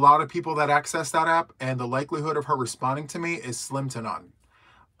there's a lot of people that access that app, and the likelihood of her responding to me is slim to none.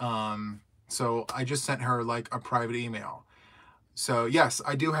 So I just sent her like a private email. So yes,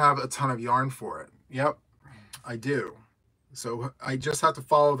 I do have a ton of yarn for it. Yep, I do. So I just have to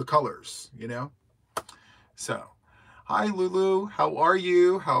follow the colors, you know? So, hi Lulu, how are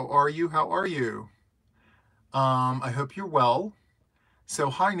you? How are you? How are you? I hope you're well. So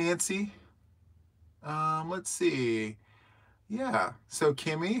hi Nancy. Let's see. Yeah, so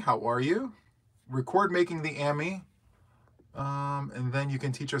Kimmy, how are you? Record making the Ami, and then you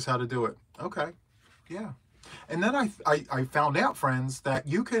can teach us how to do it. Okay, yeah. And then I found out, friends, that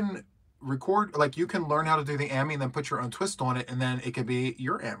you can record, like you can learn how to do the Ami and then put your own twist on it, and then it can be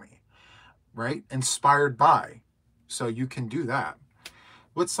your Ami, right? Inspired by. So you can do that.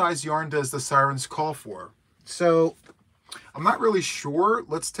 What size yarn does the sirens call for? So I'm not really sure.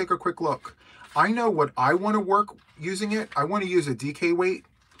 Let's take a quick look. I know what I want to work using it. I want to use a DK weight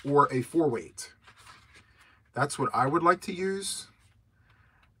or a 4 weight. That's what I would like to use.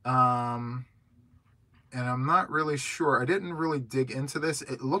 And I'm not really sure. I didn't really dig into this.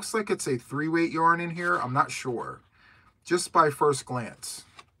 It looks like it's a 3 weight yarn in here. I'm not sure. Just by first glance.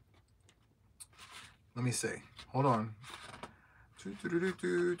 Let me see. Hold on.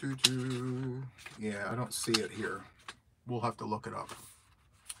 Yeah, I don't see it here. We'll have to look it up.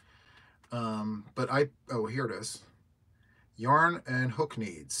 Oh, here it is. Yarn and hook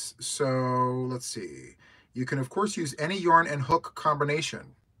needs. So let's see. You can of course use any yarn and hook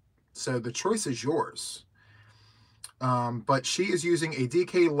combination. So the choice is yours. But she is using a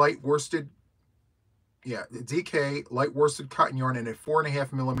DK light worsted, DK light worsted cotton yarn and a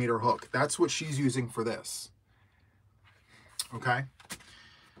 4.5 millimeter hook. That's what she's using for this. Okay.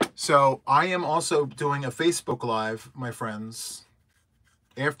 So I am also doing a Facebook Live, my friends.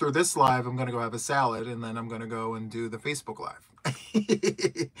 After this live, I'm going to go have a salad, and then I'm going to go and do the Facebook Live.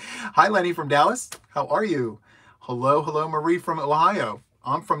 Hi, Lenny from Dallas. How are you? Hello, hello, Marie from Ohio.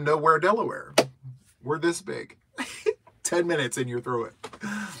 I'm from nowhere, Delaware. We're this big. 10 minutes and you're through it.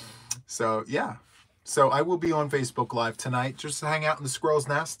 So, yeah. So I will be on Facebook Live tonight, just to hang out in the squirrel's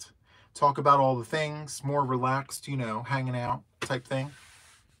nest, talk about all the things, more relaxed, you know, hanging out type thing.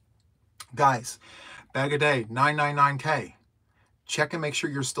 Guys, bag a day, 999K. Check and make sure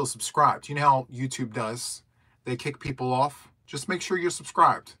you're still subscribed. You know how YouTube does. They kick people off. Just make sure you're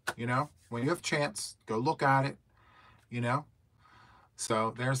subscribed, you know. When you have a chance, go look at it, you know.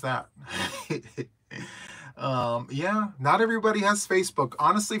 So there's that. Yeah, not everybody has Facebook.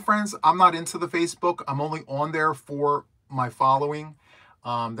 Honestly, friends, I'm not into the Facebook. I'm only on there for my following.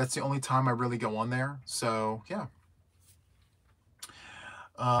 That's the only time I really go on there. So, yeah.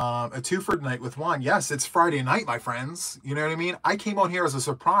 A 2 for night with Juan. Yes, it's Friday night, my friends. You know what I mean? I came on here as a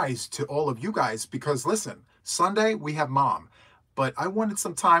surprise to all of you guys because, listen, Sunday we have Mom. But I wanted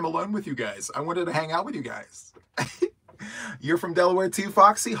some time alone with you guys. I wanted to hang out with you guys. You're from Delaware too,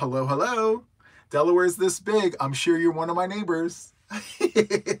 Foxy? Hello, hello. Delaware's this big. I'm sure you're one of my neighbors.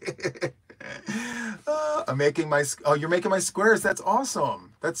 I'm making my... Oh, you're making my squares. That's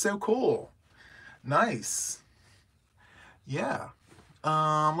awesome. That's so cool. Nice. Yeah.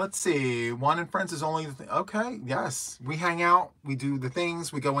 Let's see. Juan and Friends is only... Okay, yes. We hang out. We do the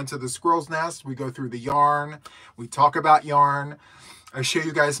things. We go into the squirrel's nest. We go through the yarn. We talk about yarn. I show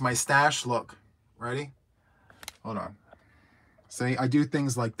you guys my stash. Look. Ready? Hold on. See, I do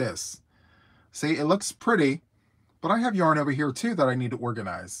things like this. See, it looks pretty, but I have yarn over here too that I need to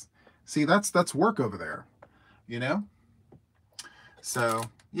organize. See, that's work over there, you know? So,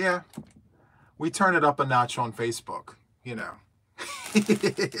 yeah. We turn it up a notch on Facebook, you know.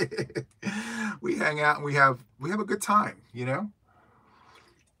 We hang out and we have a good time, you know?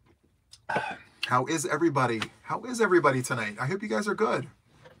 How is everybody? How is everybody tonight? I hope you guys are good.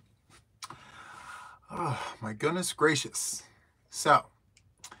 Oh, my goodness gracious. So,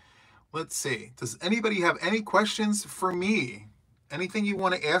 let's see. Does anybody have any questions for me? Anything you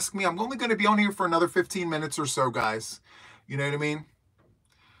want to ask me? I'm only going to be on here for another 15 minutes or so, guys. You know what I mean?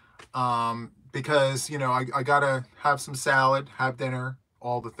 Because, you know, I got to have some salad, have dinner,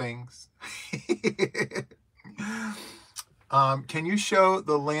 all the things. Can you show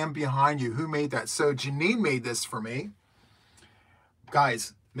the lamb behind you? Who made that? So Janine made this for me.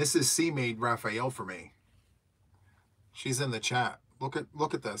 Guys, Mrs. C made Raphael for me. She's in the chat. Look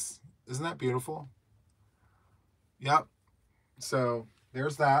at this. Isn't that beautiful? Yep. So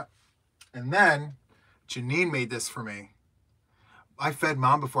there's that. And then Janine made this for me. I fed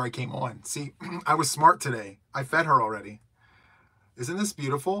Mom before I came on. See, I was smart today. I fed her already. Isn't this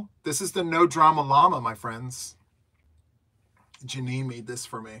beautiful? This is the No Drama Llama, my friends. Janine made this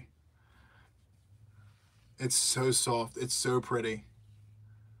for me. It's so soft. It's so pretty.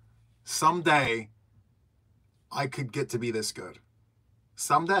 Someday, I could get to be this good.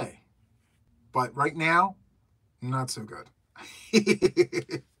 Someday. But right now, not so good.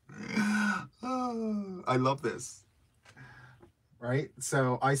 Oh, I love this. Right?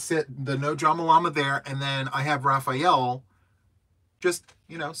 So I sit the No Drama Llama there, and then I have Raphael just,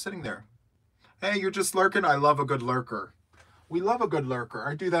 you know, sitting there. Hey, you're just lurking? I love a good lurker. We love a good lurker.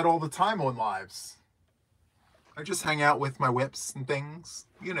 I do that all the time on lives. I just hang out with my whips and things,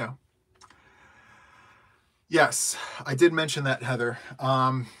 you know. Yes, I did mention that, Heather.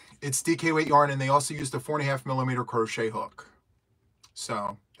 It's DK weight yarn, and they also used a 4.5mm crochet hook.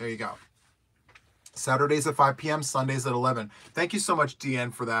 So there you go. Saturdays at 5 p.m., Sundays at 11. Thank you so much,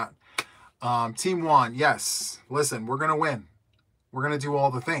 DN, for that. Team Juan, yes. Listen, we're going to win. We're going to do all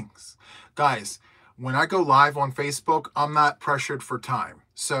the things. Guys, when I go live on Facebook, I'm not pressured for time.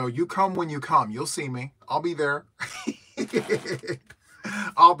 So you come when you come. You'll see me. I'll be there.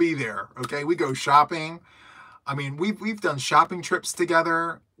 I'll be there. Okay, we go shopping. I mean, we've done shopping trips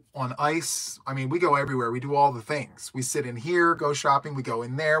together on ice. I mean, we go everywhere. We do all the things. We sit in here, go shopping. We go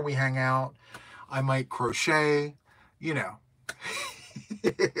in there. We hang out. I might crochet, you know.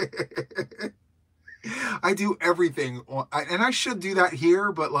 I do everything. And I should do that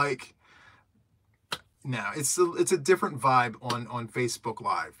here, but like, no, it's a different vibe on Facebook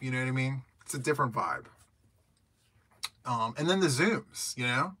Live. You know what I mean? It's a different vibe. And then the Zooms, you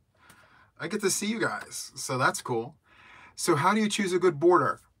know? I get to see you guys, so that's cool. So how do you choose a good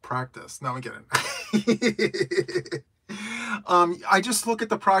border? Practice. No, I'm kidding. I just look at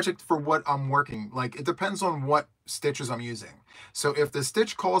the project for what I'm working. Like, it depends on what stitches I'm using. So if the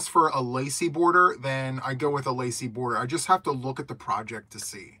stitch calls for a lacy border, then I go with a lacy border. I just have to look at the project to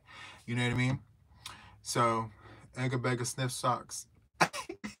see. You know what I mean? So, Egga Begga Sniff Socks.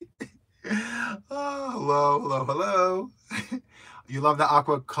 Oh, hello. You love the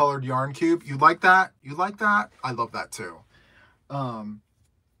aqua colored yarn cube? You like that? You like that? I love that too. I'm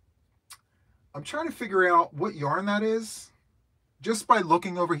trying to figure out what yarn that is. Just by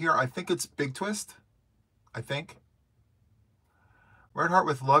looking over here, I think it's Big Twist. I think. Red Heart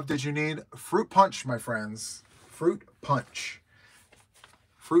with love. Did you need fruit punch, my friends? Fruit punch.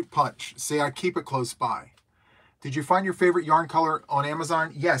 Fruit punch. See, I keep it close by. Did you find your favorite yarn color on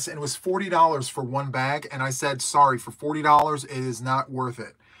Amazon? Yes, and it was $40 for one bag. And I said, sorry, for $40, it is not worth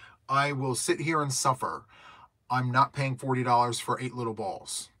it. I will sit here and suffer. I'm not paying $40 for 8 little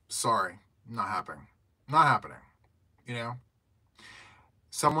balls. Sorry, not happening. Not happening. You know?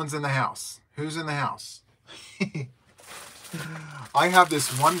 Someone's in the house. Who's in the house? I have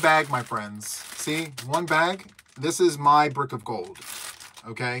this one bag, my friends. See, one bag. This is my brick of gold.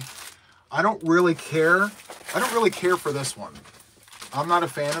 Okay? I don't really care. I don't really care for this one. I'm not a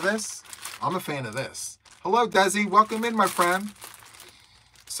fan of this. I'm a fan of this. Hello, Desi. Welcome in, my friend.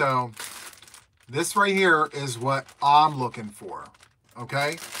 So, this right here is what I'm looking for.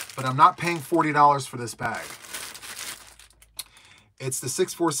 Okay? But I'm not paying $40 for this bag. It's the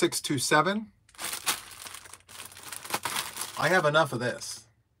 64627. I have enough of this.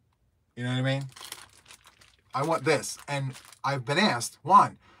 You know what I mean? I want this. And I've been asked,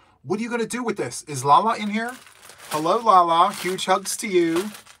 Juan, what are you going to do with this? Is Lala in here? Hello, Lala. Huge hugs to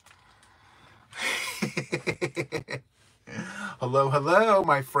you. Hello,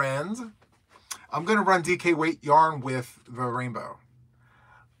 my friends. I'm going to run DK weight yarn with the rainbow.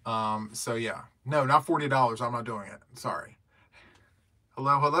 So, yeah. No, not $40. I'm not doing it. Sorry.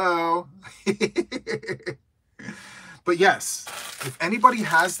 Hello. But yes, if anybody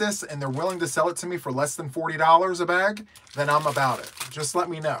has this and they're willing to sell it to me for less than $40 a bag, then I'm about it. Just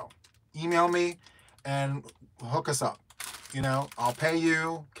let me know. Email me and hook us up. You know, I'll pay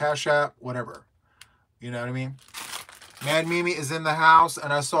you, Cash App, whatever. You know what I mean? Mad Mimi is in the house,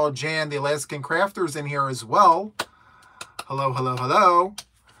 and I saw Jan, the Alaskan Crafter's in here as well. Hello, hello, hello.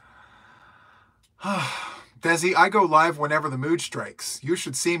 Desi, I go live whenever the mood strikes. You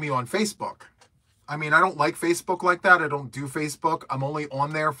should see me on Facebook. I mean, I don't like Facebook like that. I don't do Facebook. I'm only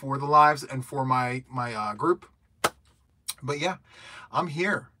on there for the lives and for my group. But yeah, I'm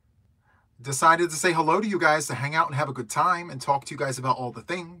here. Decided to say hello to you guys, to hang out and have a good time and talk to you guys about all the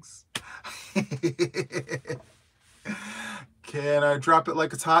things. Can I drop it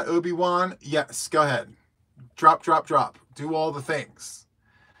like it's hot, Obi-Wan? Yes, go ahead. Drop, drop, drop. Do all the things.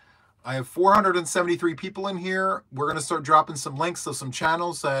 I have 473 people in here. We're going to start dropping some links of some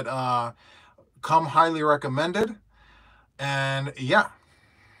channels that come highly recommended. And yeah,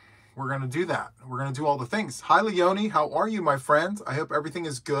 we're going to do that. We're going to do all the things. Hi, Leonie. How are you, my friend? I hope everything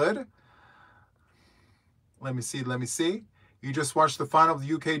is good. Let me see. Let me see. You just watched the final of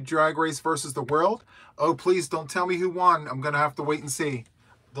the UK Drag Race versus the World. Oh, please don't tell me who won. I'm going to have to wait and see.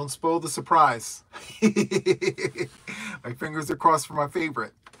 Don't spoil the surprise. My fingers are crossed for my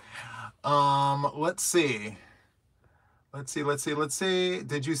favorite. Let's see. Let's see.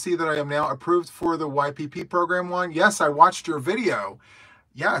 Did you see that I am now approved for the YPP program one? Yes, I watched your video.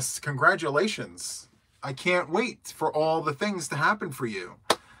 Yes, congratulations. I can't wait for all the things to happen for you.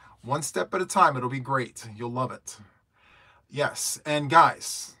 One step at a time. It'll be great. You'll love it. Yes, and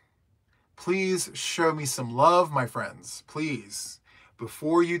guys, please show me some love, my friends. Please.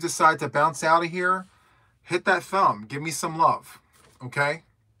 Before you decide to bounce out of here, hit that thumb. Give me some love, okay?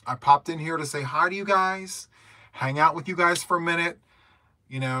 I popped in here to say hi to you guys, hang out with you guys for a minute,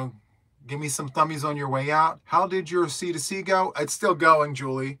 you know, give me some thummies on your way out. How did your C2C go? It's still going,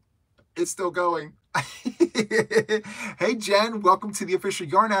 Julie. It's still going. Hey, Jen, welcome to the official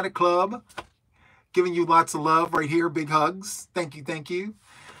Yarn Addict Club. Giving you lots of love right here. Big hugs. Thank you, thank you.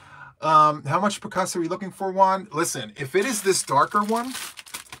 How much Picasso are you looking for, Juan? Listen, if it is this darker one,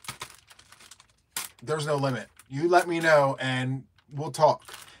 there's no limit. You let me know and we'll talk.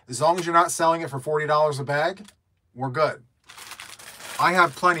 As long as you're not selling it for $40 a bag, we're good. I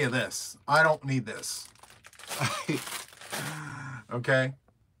have plenty of this. I don't need this. Okay.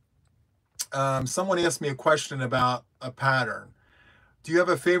 Someone asked me a question about a pattern. Do you have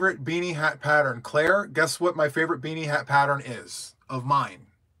a favorite beanie hat pattern? Claire, guess what my favorite beanie hat pattern is of mine?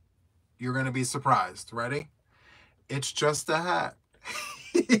 You're going to be surprised. Ready? It's just a hat.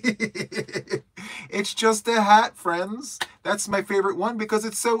 It's just a hat, friends. That's my favorite one because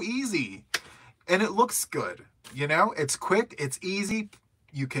it's so easy and it looks good. You know, it's quick, it's easy.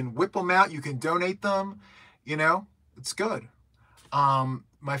 You can whip them out, you can donate them. You know, it's good.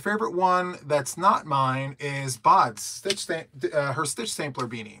 My favorite one that's not mine is Bod's her stitch sampler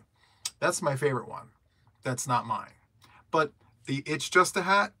beanie. That's my favorite one. That's not mine. But the It's Just a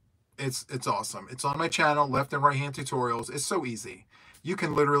Hat, it's awesome. It's on my channel, left and right hand tutorials. It's so easy. You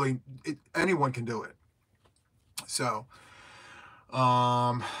can literally, anyone can do it. So,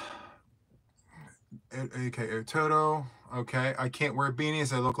 AKA Toto. Okay, I can't wear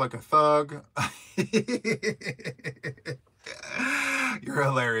beanies. I look like a thug. You're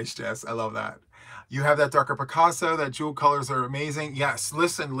hilarious, Jess. I love that. You have that darker Picasso. That jewel colors are amazing. Yes,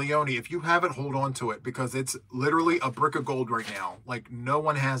 listen, Leonie, if you have it, hold on to it because it's literally a brick of gold right now. Like, no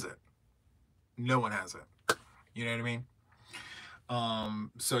one has it. No one has it. You know what I mean?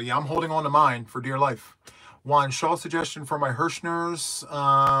 So yeah, I'm holding on to mine for dear life. Juan, shawl suggestion for my Hirschner's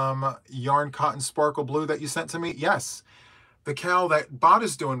yarn cotton sparkle blue that you sent to me. Yes, the cowl that Bot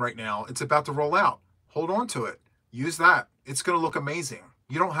is doing right now, it's about to roll out. Hold on to it. Use that. It's going to look amazing.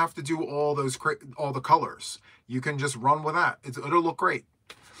 You don't have to do all the colors. You can just run with that. It'll look great.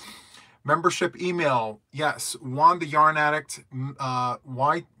 Membership email. Yes, Juan the Yarn Addict.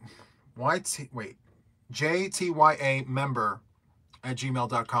 JTYA member at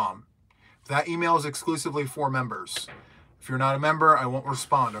gmail.com. That email is exclusively for members. If you're not a member, I won't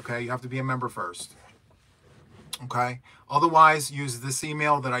respond, okay? You have to be a member first. Okay? Otherwise, use this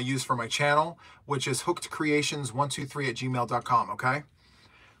email that I use for my channel, which is hookedcreations123@gmail.com, okay?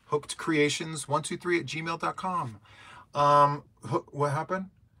 hookedcreations123@gmail.com. What happened?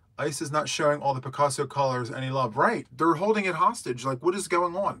 Ice is not showing all the Picasso colors any love. Right. They're holding it hostage. Like, what is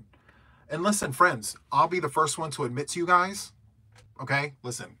going on? And listen, friends, I'll be the first one to admit to you guys, okay?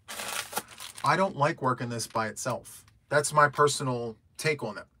 Listen, I don't like working this by itself. That's my personal take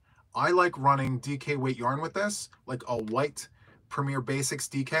on it. I like running DK weight yarn with this, like a white Premier Basics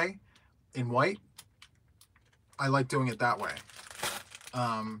DK in white. I like doing it that way.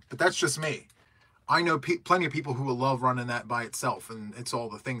 But that's just me. I know plenty of people who will love running that by itself, and it's all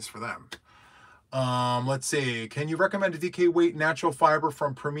the things for them. Let's see. Can you recommend a DK weight natural fiber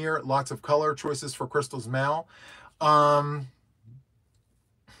from Premier? Lots of color choices for Crystal's Mal.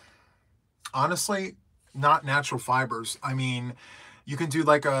 Honestly, not natural fibers. I mean, you can do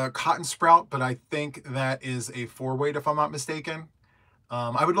like a cotton sprout, but I think that is a 4-weight if I'm not mistaken.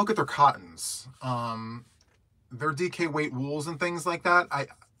 I would look at their cottons, their DK weight wools and things like that.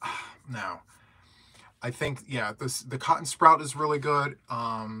 No, I think, yeah, the cotton sprout is really good.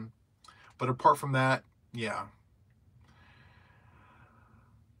 But apart from that, yeah,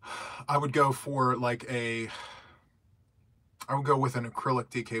 I would go for like I would go with an acrylic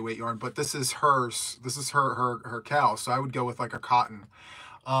DK weight yarn, but this is hers. This is her cow. So I would go with like a cotton.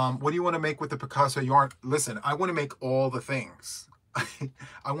 What do you want to make with the Picasso yarn? Listen, I want to make all the things.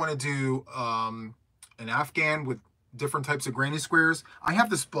 I want to do an Afghan with different types of granny squares. I have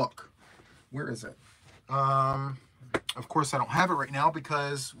this book. Where is it? Of course I don't have it right now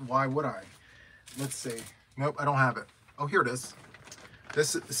because why would I? Let's see. Nope, I don't have it. Oh, here it is.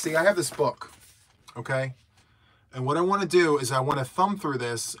 See, I have this book, okay? And what I want to do is I want to thumb through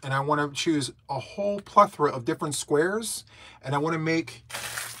this and I want to choose a whole plethora of different squares, and I want to make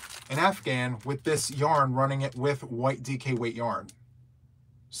an Afghan with this yarn, running it with white DK weight yarn.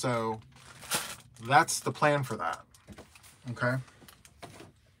 So that's the plan for that, okay?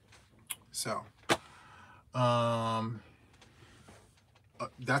 So,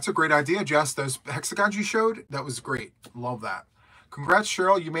 that's a great idea, Jess. Those hexagons you showed, that was great. Love that. Congrats,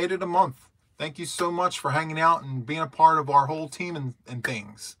 Cheryl. You made it a month. Thank you so much for hanging out and being a part of our whole team and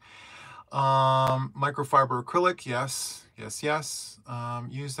things. Microfiber acrylic, yes, yes, yes.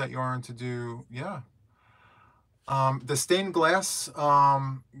 Use that yarn to do, yeah. The stained glass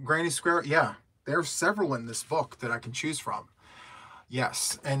granny square, yeah. There's several in this book that I can choose from.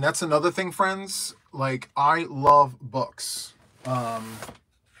 Yes, and that's another thing, friends. Like, I love books.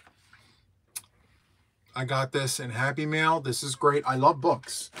 I got this in Happy Mail. This is great. I love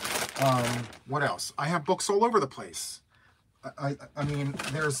books. What else? I have books all over the place. I mean,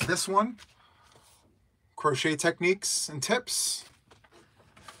 there's this one, Crochet Techniques and Tips.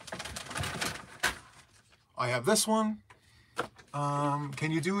 I have this one.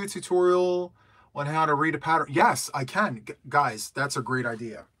 Can you do a tutorial on how to read a pattern? Yes, I can. Guys, that's a great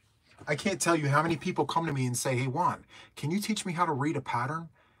idea. I can't tell you how many people come to me and say, hey, Juan, can you teach me how to read a pattern?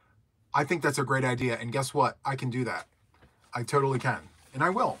 I think that's a great idea. And guess what? I can do that. I totally can. And I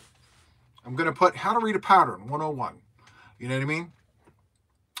will. I'm going to put how to read a pattern 101. You know what I mean?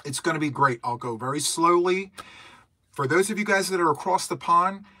 It's going to be great. I'll go very slowly. For those of you guys that are across the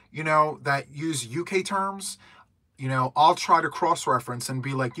pond, you know, that use UK terms, you know, I'll try to cross-reference and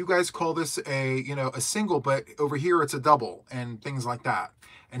be like, you guys call this a, you know, a single, but over here it's a double and things like that.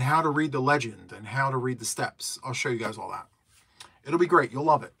 And how to read the legend and how to read the steps. I'll show you guys all that. It'll be great. You'll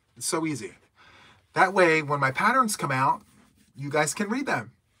love it. It's so easy. That way, when my patterns come out, you guys can read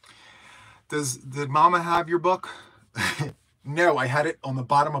them. Did Mama have your book? No, I had it on the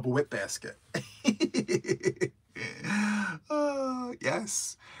bottom of a whip basket.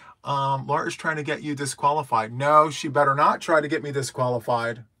 Yes. Laura's trying to get you disqualified. No, she better not try to get me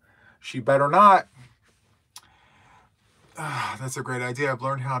disqualified. She better not. That's a great idea. I've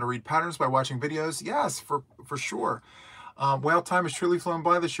learned how to read patterns by watching videos. Yes, for sure. Whale time has truly flown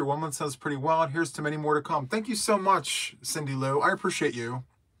by this year. 1 month sounds pretty well. Here's to many more to come. Thank you so much, Cindy Lou. I appreciate you.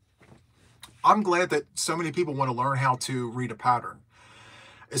 I'm glad that so many people want to learn how to read a pattern,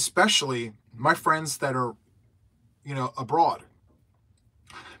 especially my friends that are, you know, abroad,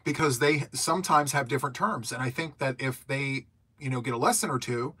 because they sometimes have different terms. And I think that if they, you know, get a lesson or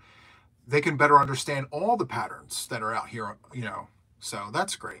two, they can better understand all the patterns that are out here, you know, so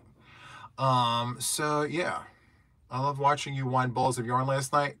that's great. So yeah, I love watching you wind balls of yarn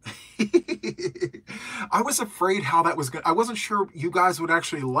last night. I was afraid how that was going. I wasn't sure you guys would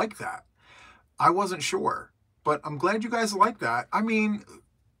actually like that. I wasn't sure, but I'm glad you guys like that. I mean,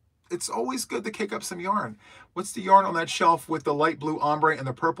 it's always good to kick up some yarn. What's the yarn on that shelf with the light blue ombre and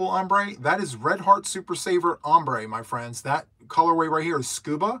the purple ombre? That is Red Heart Super Saver ombre, my friends. That colorway right here is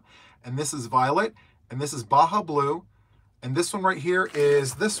Scuba, and this is Violet, and this is Baja Blue, and this one right here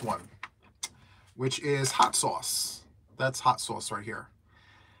is this one, which is Hot Sauce. That's Hot Sauce right here.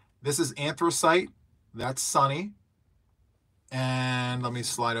 This is Anthracite. That's Sunny. And let me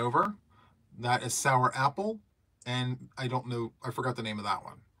slide over. That is Sour Apple. And I don't know, I forgot the name of that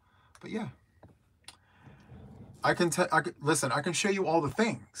one. But yeah. Listen, I can show you all the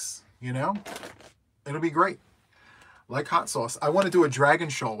things, you know? It'll be great. Like Hot Sauce. I want to do a dragon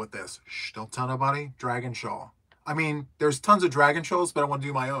shawl with this. Shh, don't tell nobody. Dragon shawl. I mean, there's tons of dragon shawls, but I want to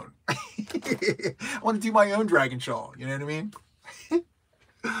do my own. I want to do my own dragon shawl. You know what I mean?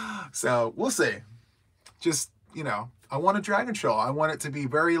 So we'll see. Just, you know, I want a dragon shawl. I want it to be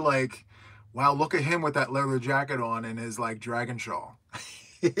very like, wow, look at him with that leather jacket on and his like dragon shawl.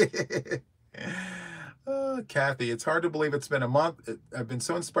 Kathy, it's hard to believe it's been a month. I've been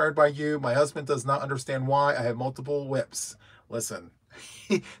so inspired by you. My husband does not understand why I have multiple whips. Listen,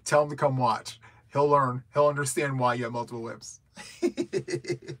 tell him to come watch. He'll learn. He'll understand why you have multiple whips.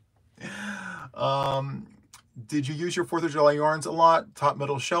 Did you use your 4th of July yarns a lot? Top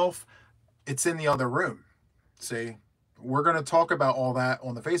middle shelf? It's in the other room. See, we're going to talk about all that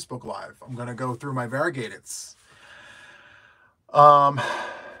on the Facebook Live. I'm going to go through my variegateds.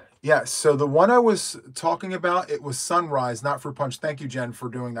 Yeah, so the one I was talking about, it was Sunrise, not Fruit Punch. Thank you, Jen, for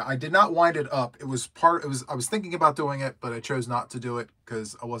doing that. I did not wind it up. I was thinking about doing it, but I chose not to do it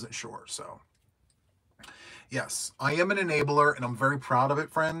because I wasn't sure. So yes, I am an enabler, and I'm very proud of it,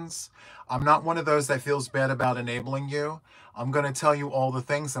 friends. I'm not one of those that feels bad about enabling you. I'm going to tell you all the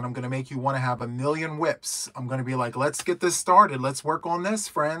things, and I'm going to make you want to have a million whips. I'm going to be like, let's get this started. Let's work on this,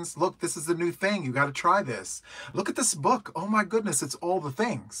 friends. Look, this is the new thing. You got to try this. Look at this book. Oh, my goodness. It's all the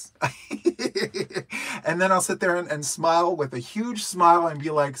things. And then I'll sit there and smile with a huge smile and be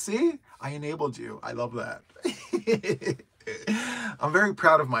like, see, I enabled you. I love that. I'm very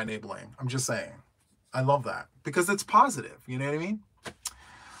proud of my enabling. I'm just saying. I love that because it's positive. You know what I mean?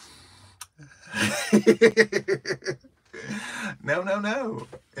 No.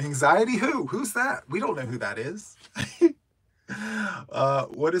 Anxiety who? Who's that? We don't know who that is.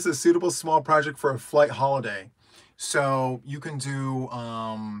 What is a suitable small project for a flight holiday? So you can do,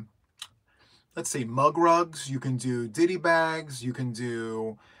 let's see, mug rugs. You can do ditty bags. You can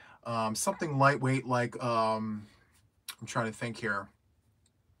do something lightweight like, I'm trying to think here.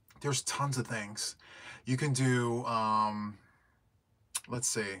 There's tons of things. You can do, let's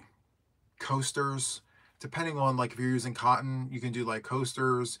see, coasters. Depending on, like, if you're using cotton, you can do like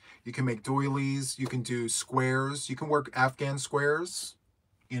coasters. You can make doilies. You can do squares. You can work Afghan squares,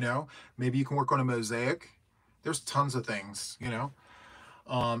 you know. Maybe you can work on a mosaic. There's tons of things, you know.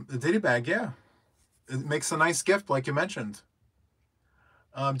 The ditty bag, yeah. It makes a nice gift, like you mentioned.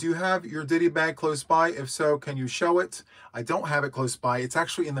 Do you have your ditty bag close by? If so, can you show it? I don't have it close by. It's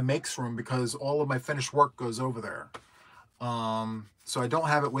actually in the makes room because all of my finished work goes over there. So I don't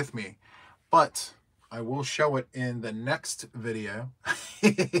have it with me. But I will show it in the next video.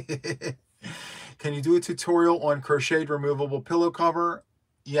 Can you do a tutorial on crocheted removable pillow cover?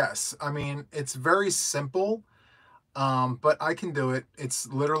 Yes. I mean, it's very simple, but I can do it. It's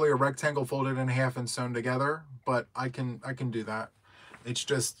literally a rectangle folded in half and sewn together, but I can do that. It's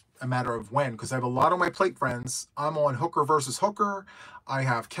just a matter of when, because I have a lot on my plate, friends. I'm on hooker versus hooker. I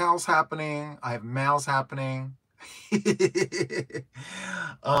have cows happening. I have males happening.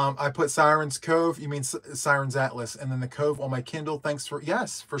 I put Siren's Cove, you mean Siren's Atlas, and then the Cove on my Kindle. Thanks for,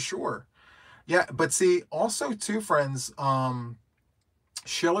 yes, for sure. Yeah, but see, also too, friends,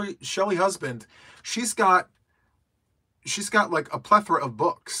 Shelly Husband, she's got like a plethora of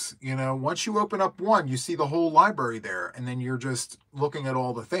books, you know. Once you open up one, you see the whole library there, and then you're just looking at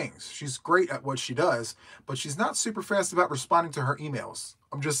all the things. She's great at what she does, but she's not super fast about responding to her emails.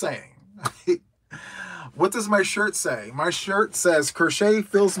 I'm just saying. What does my shirt say? My shirt says, crochet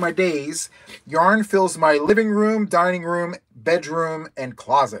fills my days, yarn fills my living room, dining room, bedroom, and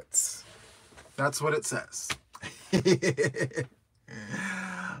closets. That's what it says.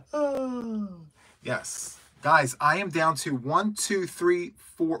 Oh, yes. Guys, I am down to 1, 2, 3,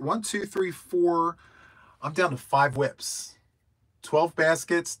 4. 1, 2, 3, 4. I'm down to 5 whips. 12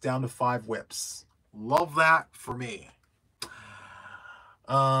 baskets, down to 5 whips. Love that for me.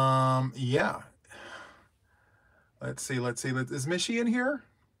 Yeah. Let's see. Is Mishy in here?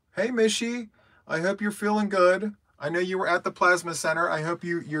 Hey, Mishy. I hope you're feeling good. I know you were at the Plasma Center. I hope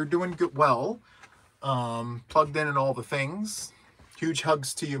you're doing good, well. Plugged in and all the things. Huge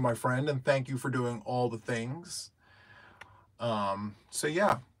hugs to you, my friend, and thank you for doing all the things. So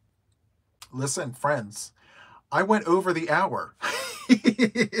yeah. Listen, friends, I went over the hour.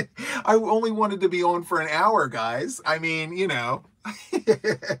 I only wanted to be on for an hour, guys. I mean, you know.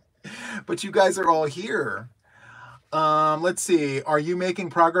 But you guys are all here. Let's see. Are you making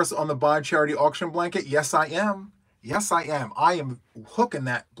progress on the Bod Charity auction blanket? Yes, I am. Yes, I am. I am hooking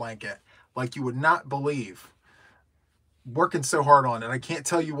that blanket like you would not believe. Working so hard on it. I can't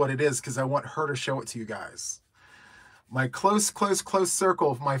tell you what it is because I want her to show it to you guys. My close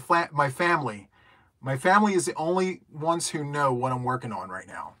circle of my family. My family is the only ones who know what I'm working on right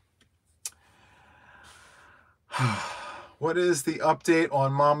now. What is the update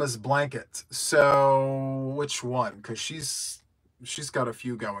on Mama's blanket? So, which one? Because she's got a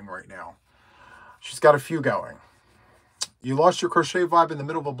few going right now. She's got a few going. You lost your crochet vibe in the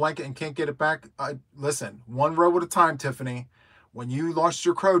middle of a blanket and can't get it back? Listen, one row at a time, Tiffany. When you lost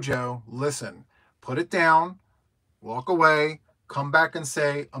your Crojo, listen, put it down, walk away, come back and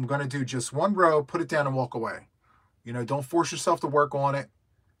say, I'm going to do just one row, put it down and walk away. You know, don't force yourself to work on it.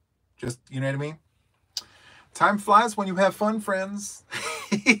 Just, you know what I mean? Time flies when you have fun, friends.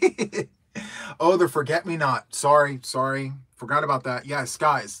 Oh, the forget-me-not. Sorry. Forgot about that. Yes,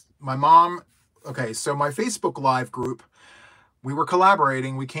 guys, my mom, okay, so my Facebook Live group, we were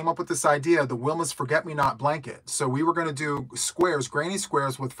collaborating. We came up with this idea, the Wilma's forget-me-not blanket. So we were going to do squares, granny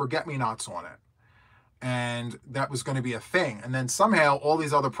squares with forget-me-nots on it. And that was going to be a thing. And then somehow all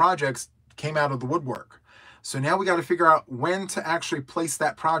these other projects came out of the woodwork. So now we got to figure out when to actually place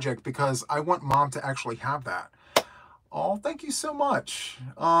that project, because I want Mom to actually have that. Oh, thank you so much.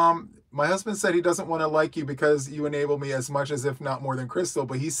 My husband said he doesn't want to like you because you enable me as much as, if not more than, Crystal.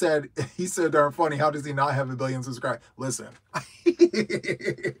 But he said darn funny, how does he not have 1 billion subscribers? Listen,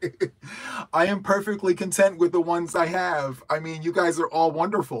 I am perfectly content with the ones I have. I mean, you guys are all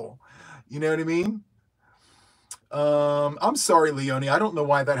wonderful. You know what I mean? I'm sorry, Leonie. I don't know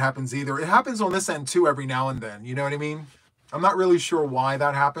why that happens either. It happens on this end too every now and then. You know what I mean? I'm not really sure why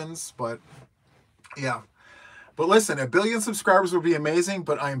that happens, but yeah. But listen, 1 billion subscribers would be amazing,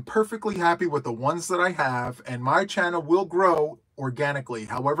 but I am perfectly happy with the ones that I have, and my channel will grow organically,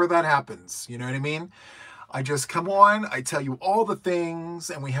 however that happens. You know what I mean? I just come on, I tell you all the things,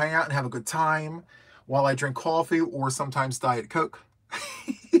 and we hang out and have a good time while I drink coffee or sometimes Diet Coke.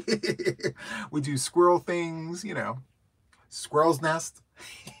 We do squirrel things, you know, squirrel's nest.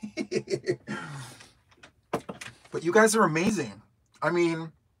 But you guys are amazing. I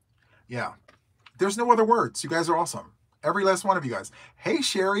mean, yeah, there's no other words. You guys are awesome. Every last one of you guys. Hey,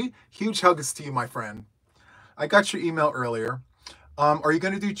 Sherry, huge hugs to you, my friend. I got your email earlier. Are you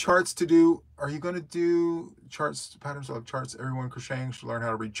going to do charts are you going to do charts, patterns of charts? Everyone crocheting should learn how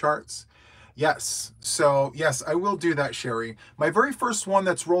to read charts. Yes. So yes, I will do that, Sherry. My very first one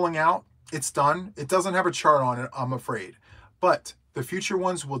that's rolling out, it's done. It doesn't have a chart on it, I'm afraid. But the future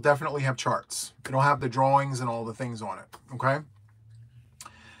ones will definitely have charts. It'll have the drawings and all the things on it. Okay?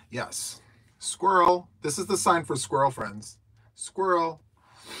 Yes. Squirrel. This is the sign for squirrel, friends. Squirrel.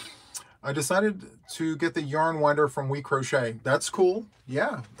 I decided to get the yarn winder from We Crochet. That's cool.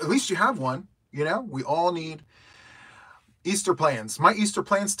 Yeah. At least you have one. You know, we all need Easter plans. My Easter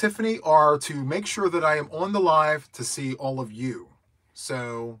plans, Tiffany, are to make sure that I am on the live to see all of you.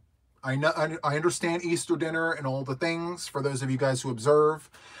 So I know, I understand Easter dinner and all the things for those of you guys who observe,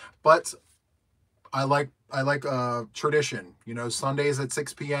 but I like tradition. You know, Sundays at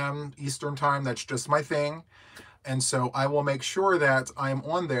 6 p.m. Eastern time. That's just my thing. And so I will make sure that I am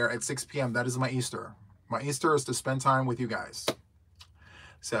on there at 6 p.m. That is my Easter. My Easter is to spend time with you guys.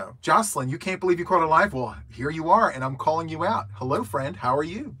 So, Jocelyn, you can't believe you caught a live. Well, here you are, and I'm calling you out. Hello, friend. How are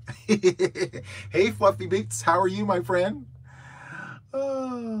you? Hey, Fluffy Beats. How are you, my friend?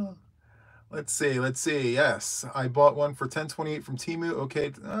 Let's see. Yes, I bought one for $10.28 from Temu.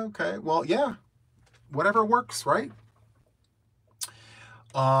 Okay. Well, yeah. Whatever works, right?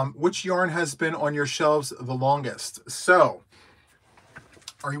 Which yarn has been on your shelves the longest? So,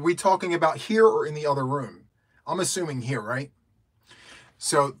 are we talking about here or in the other room? I'm assuming here, right?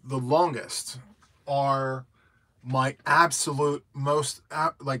 So the longest are my absolute most,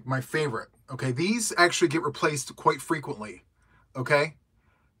 like my favorite. Okay, these actually get replaced quite frequently. Okay,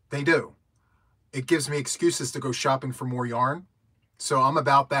 they do. It gives me excuses to go shopping for more yarn. So I'm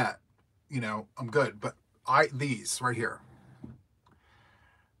about that. You know, I'm good. But these right here.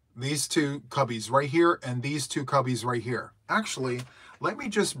 These two cubbies right here and these two cubbies right here. Actually, let me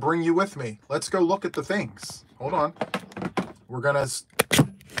just bring you with me. Let's go look at the things. Hold on. We're gonna,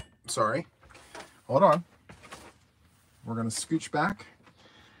 sorry, hold on. We're gonna scooch back.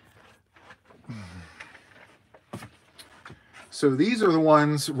 So these are the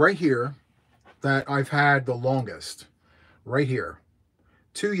ones right here that I've had the longest. Right here.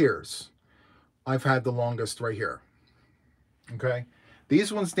 2 years. I've had the longest right here. Okay.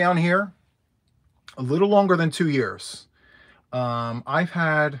 These ones down here, a little longer than 2 years. I've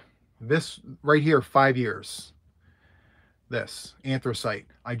had this right here 5 years. This anthracite.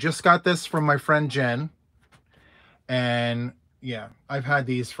 I just got this from my friend Jen, and yeah, I've had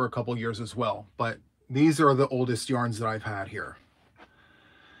these for a couple years as well, but these are the oldest yarns that I've had here.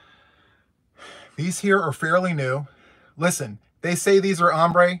 These here are fairly new. Listen, they say these are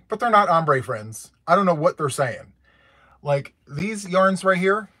ombre, but they're not ombre, friends. I don't know what they're saying. Like these yarns right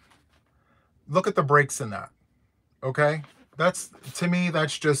here, look at the breaks in that. Okay, that's, to me,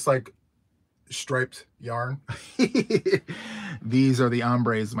 that's just like striped yarn. These are the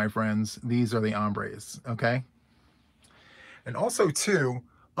ombres, my friends. These are the ombres. Okay. And also too,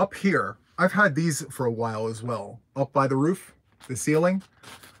 up here, I've had these for a while as well. Up by the roof, the ceiling,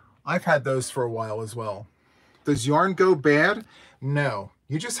 I've had those for a while as well. Does yarn go bad? No,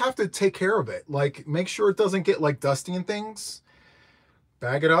 you just have to take care of it. Like, make sure it doesn't get like dusty and things.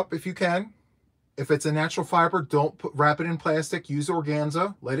 Bag it up if you can. If it's a natural fiber, don't wrap it in plastic. Use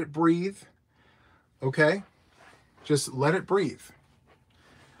organza. Let it breathe. Okay? Just let it breathe.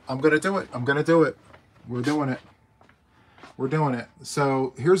 I'm going to do it. I'm going to do it. We're doing it. We're doing it.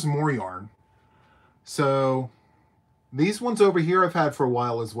 So here's more yarn. So these ones over here I've had for a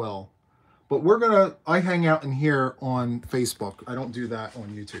while as well. But I hang out in here on Facebook. I don't do that on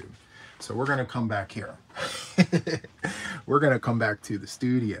YouTube. So we're going to come back here. We're going to come back to the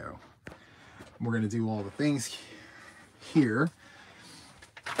studio. We're going to do all the things here.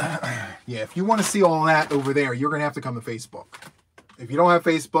 Yeah, if you want to see all that over there, you're going to have to come to Facebook. If you don't have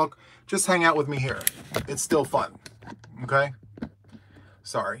Facebook, just hang out with me here. It's still fun. Okay?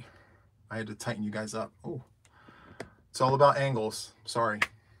 Sorry. I had to tighten you guys up. Oh, it's all about angles. Sorry.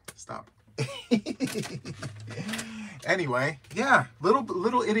 Stop. Anyway, yeah,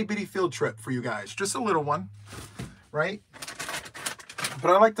 little itty bitty field trip for you guys. Just a little one, right? But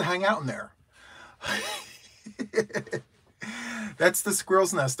I like to hang out in there. That's the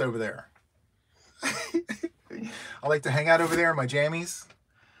squirrel's nest over there. I like to hang out over there in my jammies,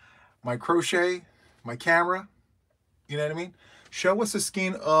 my crochet, my camera. You know what I mean? Show us a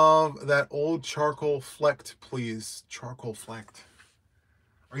skein of that old charcoal flecked, please. Charcoal flecked.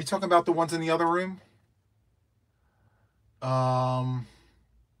 Are you talking about the ones in the other room?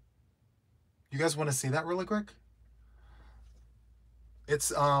 You guys want to see that really quick?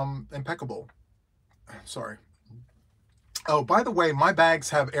 It's impeccable. Sorry. Oh, by the way, my bags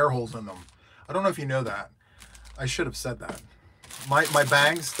have air holes in them. I don't know if you know that. I should have said that. My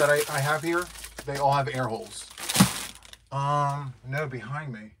bags that I have here, they all have air holes. No,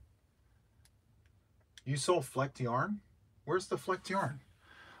 behind me. You sold flecked yarn? Where's the flecked yarn?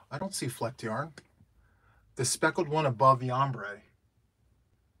 I don't see flecked yarn. The speckled one above the ombre.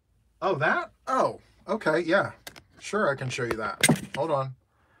 Oh, that? Oh, okay, yeah. Sure, I can show you that. Hold on.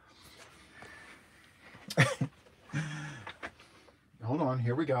 Hold on,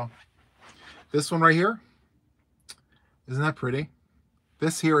 here we go. This one right here. Isn't that pretty?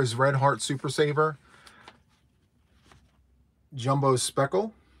 This here is Red Heart Super Saver Jumbo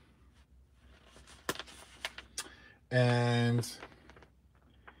Speckle. And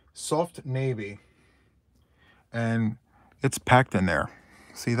soft navy. And it's packed in there.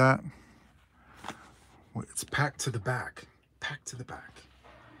 See that? It's packed to the back. Packed to the back.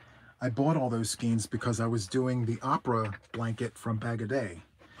 I bought all those skeins because I was doing the opera blanket from Bag a Day.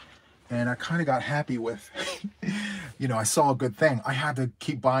 And I kind of got happy with, you know, I saw a good thing. I had to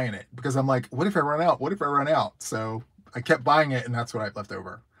keep buying it because I'm like, what if I run out? What if I run out? So I kept buying it and that's what I left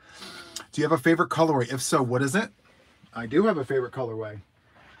over. Do you have a favorite colorway? If so, what is it? I do have a favorite colorway.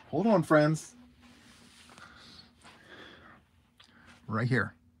 Hold on, friends. Right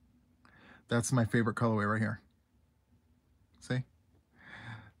here. That's my favorite colorway right here. See?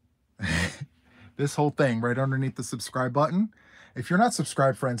 This whole thing right underneath the subscribe button. If you're not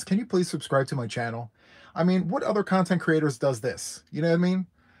subscribed, friends, can you please subscribe to my channel? I mean, what other content creators does this? You know what I mean?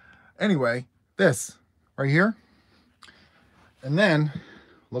 Anyway, this right here. And then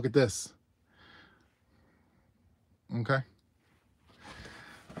look at this. Okay.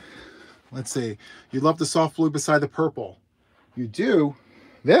 Let's see. You love the soft blue beside the purple. You do.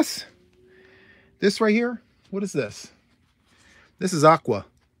 This right here. What is this? This is aqua.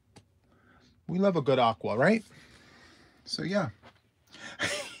 We love a good aqua, right? So yeah.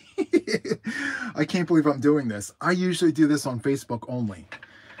 I can't believe I'm doing this. I usually do this on Facebook only.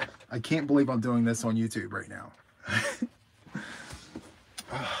 I can't believe I'm doing this on YouTube right now.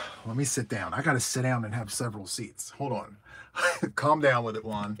 Let me sit down. I got to sit down and have several seats. Hold on. Calm down with it,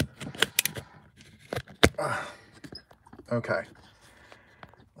 Juan. Okay.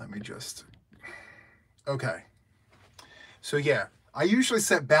 Let me just... Okay. So yeah, I usually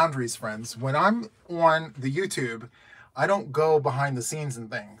set boundaries, friends. When I'm on the YouTube, I don't go behind the scenes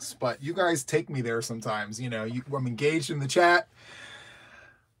and things, but you guys take me there sometimes. You know, I'm engaged in the chat.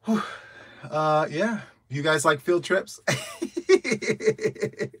 Yeah. You guys like field trips?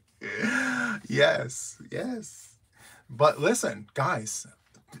 Yes, yes. But listen, guys,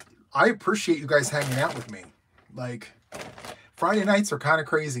 I appreciate you guys hanging out with me. Like, Friday nights are kind of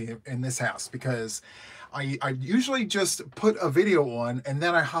crazy in this house because I usually just put a video on and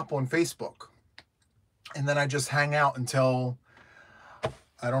then I hop on Facebook. And then I just hang out until,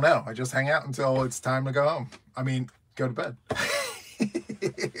 I don't know, I just hang out until it's time to go home. I mean, go to bed.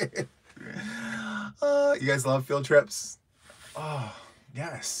 You guys love field trips? Oh,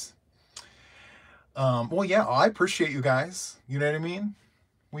 yes. Well, yeah, I appreciate you guys. You know what I mean?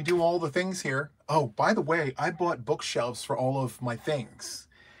 We do all the things here. Oh, by the way, I bought bookshelves for all of my things.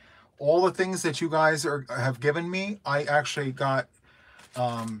 All the things that you guys have given me, I actually got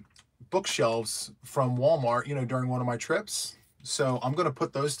bookshelves from Walmart, you know, during one of my trips. So I'm going to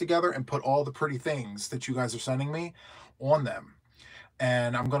put those together and put all the pretty things that you guys are sending me on them.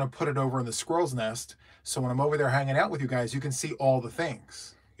 And I'm going to put it over in the squirrel's nest. So when I'm over there hanging out with you guys, you can see all the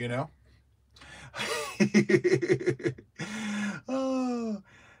things, you know?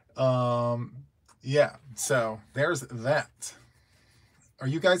 Yeah, so there's that. Are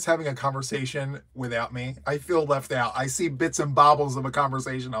you guys having a conversation without me? I feel left out. I see bits and bobbles of a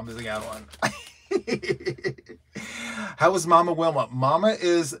conversation I'm missing out on. How is Mama Wilma? Mama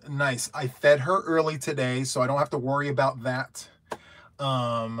is nice. I fed her early today, so I don't have to worry about that.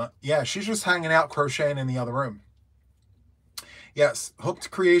 Yeah, she's just hanging out, crocheting in the other room. Yes,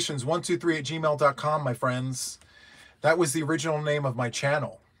 hookedcreations123@gmail.com, my friends. That was the original name of my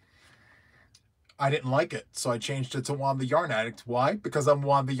channel. I didn't like it, so I changed it to Juan the Yarn Addict. Why? Because I'm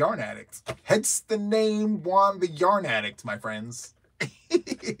Juan the Yarn Addict. Hence the name Juan the Yarn Addict, my friends.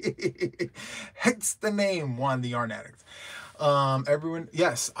 Hence the name Juan the Yarn Addict. Everyone,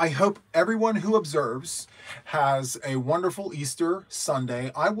 yes, I hope everyone who observes has a wonderful Easter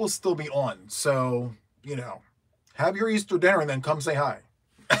Sunday. I will still be on, so, you know, have your Easter dinner and then come say hi.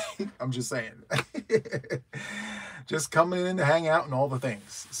 I'm just saying. Just coming in to hang out and all the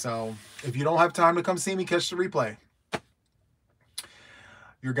things. So if you don't have time to come see me, catch the replay.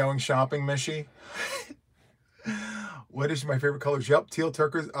 You're going shopping, Mishy? What is my favorite colors? Yep, teal,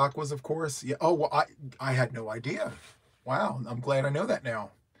 turquoise, aquas, of course. Yeah. Oh, well, I had no idea. Wow, I'm glad I know that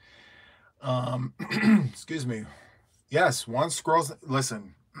now. Excuse me. Yes, one scrolls.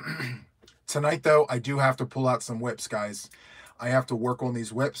 Listen, tonight though, I do have to pull out some whips, guys. I have to work on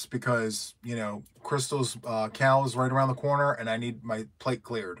these whips because, you know, Crystal's cow is right around the corner and I need my plate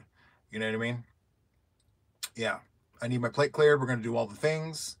cleared. You know what I mean? Yeah. I need my plate cleared. We're going to do all the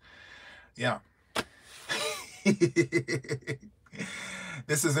things. Yeah.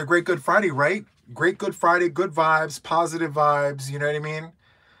 This is a great Good Friday, right? Great Good Friday, good vibes, positive vibes. You know what I mean?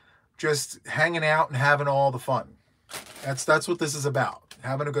 Just hanging out and having all the fun. That's what this is about.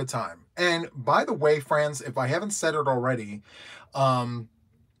 Having a good time. And by the way, friends, if I haven't said it already,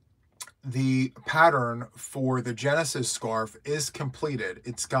 the pattern for the Genesis scarf is completed.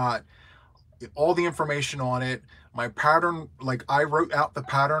 It's got all the information on it. My pattern, like I wrote out the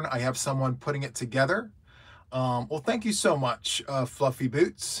pattern. I have someone putting it together. Well, thank you so much, Fluffy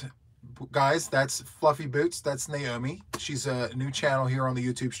Boots. Guys, that's Fluffy Boots. That's Naomi. She's a new channel here on the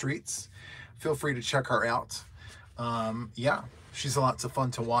YouTube streets. Feel free to check her out. Yeah, she's lots of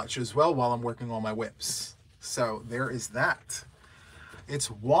fun to watch as well while I'm working on my whips. So there is that. It's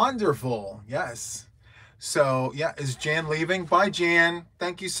wonderful. Yes. So yeah, is Jan leaving? Bye, Jan.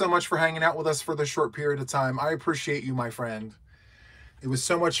 Thank you so much for hanging out with us for this short period of time. I appreciate you, my friend. It was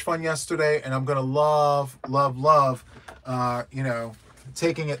so much fun yesterday, and I'm gonna love, you know,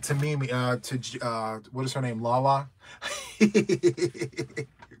 taking it to Mimi, what is her name, Lala?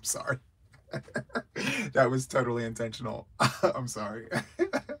 Sorry. That was totally intentional. I'm sorry.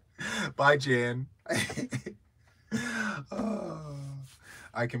 Bye, Jan. Oh,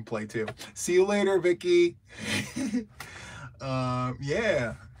 I can play too. See you later, Vicky.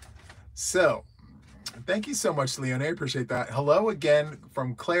 Yeah. So, thank you so much, Leon. I appreciate that. Hello again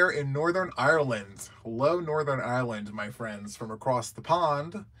from Claire in Northern Ireland. Hello, Northern Ireland, my friends from across the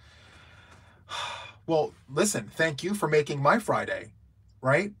pond. Well, listen, thank you for making my Friday,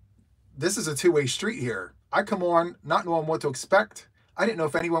 right? This is a two-way street here. I come on not knowing what to expect. I didn't know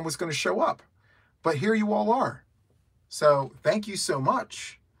if anyone was going to show up, but here you all are. So thank you so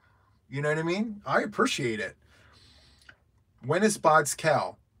much. You know what I mean? I appreciate it. When is Bod's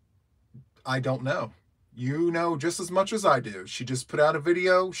cow? I don't know. You know just as much as I do. She just put out a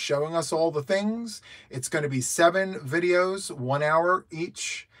video showing us all the things. It's going to be 7 videos, 1 hour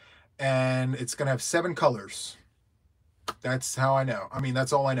each, and it's going to have 7 colors. That's how I know. I mean,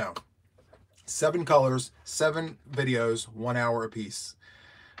 that's all I know. 7 colors, 7 videos, 1 hour apiece.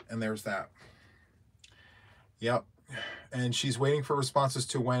 And there's that. Yep. And she's waiting for responses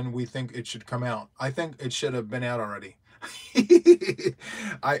to when we think it should come out. I think it should have been out already.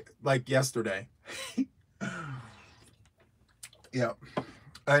 Like yesterday. Yeah.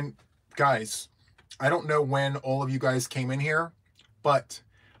 And guys, I don't know when all of you guys came in here, but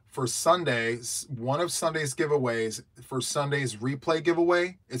for Sundays, one of Sunday's giveaways, for Sunday's replay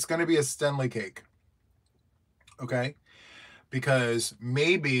giveaway, it's going to be a Stenley cake. Okay? Because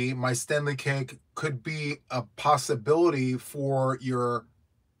maybe my Stenley cake could be a possibility for your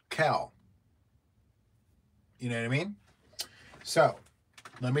cow. You know what I mean? So,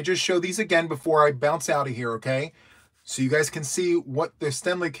 Let me just show these again before I bounce out of here, okay? So you guys can see what the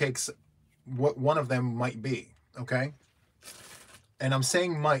Stanley cakes, what one of them might be, okay? And I'm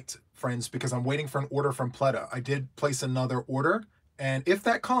saying might, friends, because I'm waiting for an order from Pleta. I did place another order, and if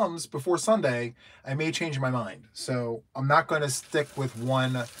that comes before Sunday, I may change my mind. So I'm not going to stick with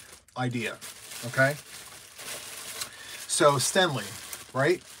one idea, okay? So Stanley,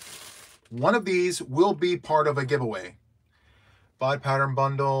 right? One of these will be part of a giveaway. Bod pattern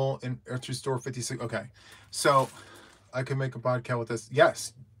bundle in Airtrue Store 56. Okay, so I can make a podcast with this.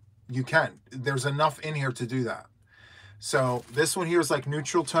 Yes, you can. There's enough in here to do that. So this one here is like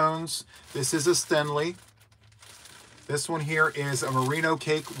neutral tones. This is a Stanley. This one here is a merino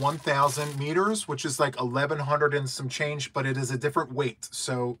cake 1000 meters, which is like 1100 and some change, but it is a different weight.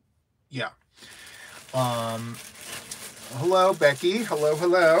 So yeah. Hello, Becky. Hello,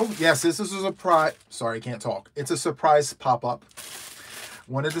 hello. Yes, this is a surprise. Sorry, I can't talk. It's a surprise pop-up.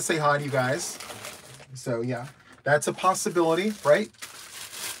 Wanted to say hi to you guys. So yeah, that's a possibility, right?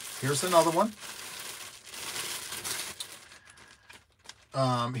 Here's another one.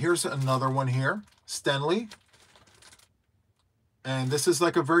 Here's another one here, Stanley. And this is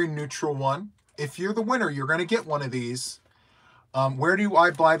like a very neutral one. If you're the winner, you're going to get one of these. Where do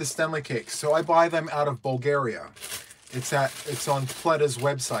I buy the Stanley cakes? So I buy them out of Bulgaria. It's on Pleta's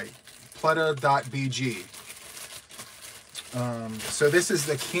website, pleta.bg. So this is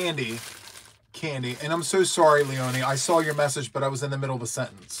the candy, and I'm so sorry, Leonie. I saw your message, but I was in the middle of a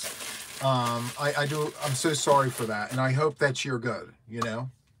sentence. I'm so sorry for that, and I hope that you're good, you know?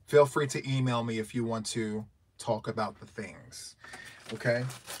 Feel free to email me if you want to talk about the things, okay?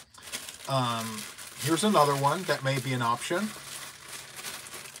 Here's another one that may be an option.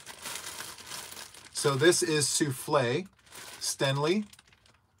 So this is Souffle, Stanley,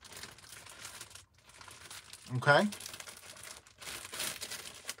 okay?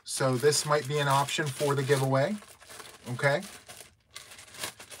 So this might be an option for the giveaway, okay?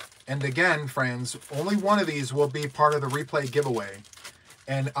 And again, friends, only one of these will be part of the replay giveaway.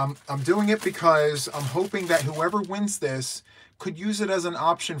 And I'm doing it because I'm hoping that whoever wins this could use it as an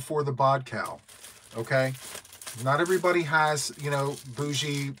option for the bod cow, okay? Not everybody has, you know,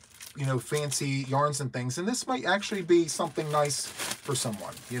 bougie, you know, fancy yarns and things, and this might actually be something nice for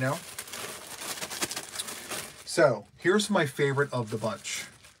someone, you know? So, here's my favorite of the bunch.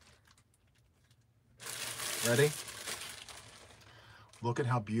 Ready? Look at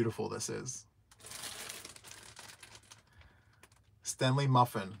how beautiful this is. Stanley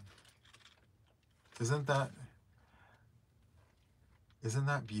muffin. Isn't that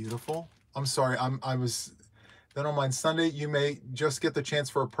beautiful? I'm sorry, I was... Then on Sunday, you may just get the chance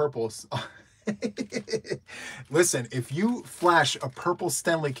for a purple. Listen, if you flash a purple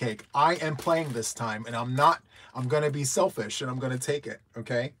Stanley cake, I am playing this time, and I'm going to be selfish, and I'm going to take it,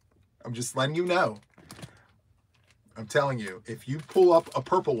 okay? I'm just letting you know. I'm telling you, if you pull up a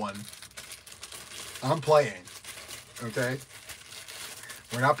purple one, I'm playing, okay?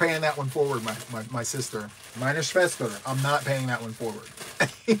 We're not paying that one forward, my sister. Meine Schwester, I'm not paying that one forward.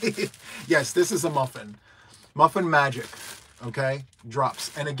 Yes, this is a muffin. Muffin magic, okay?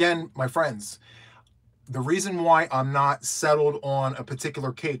 Drops. And again, my friends, the reason why I'm not settled on a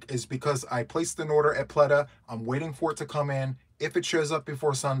particular cake is because I placed an order at Pleta. I'm waiting for it to come in. If it shows up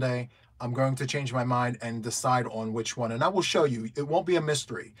before Sunday, I'm going to change my mind and decide on which one. And I will show you. It won't be a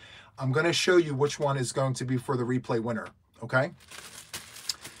mystery. I'm going to show you which one is going to be for the replay winner, okay?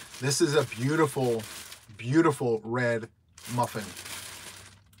 This is a beautiful, beautiful red muffin,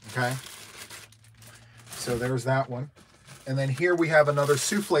 okay? So there's that one. And then here we have another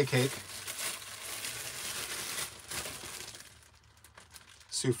souffle cake.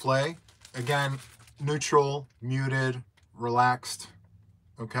 Souffle. Again, neutral, muted, relaxed.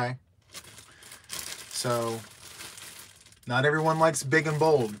 Okay? So, not everyone likes big and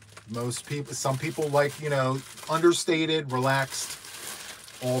bold. Some people like, you know, understated, relaxed,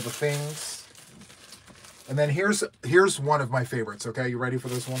 all the things. And then here's one of my favorites, okay? You ready for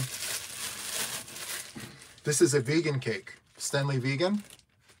this one? This is a vegan cake, Stanley Vegan.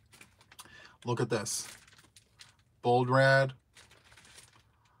 Look at this. Bold red,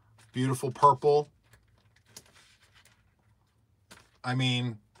 beautiful purple. I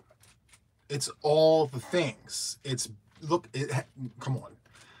mean, it's all the things. Come on.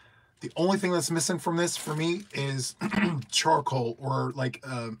 The only thing that's missing from this for me is charcoal or like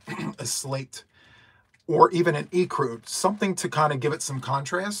a slate or even an ecrude, something to kind of give it some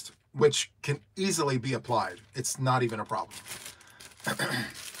contrast, which can easily be applied. It's not even a problem.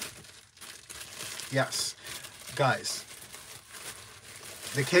 Yes, guys,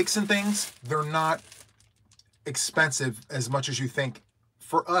 the cakes and things, they're not expensive as much as you think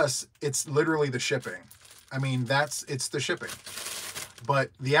for us, it's literally the shipping. I mean, it's the shipping. But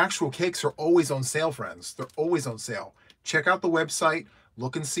the actual cakes are always on sale, friends. They're always on sale. Check out the website.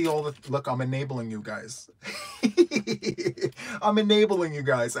 Look and see all the... Look, I'm enabling you guys. I'm enabling you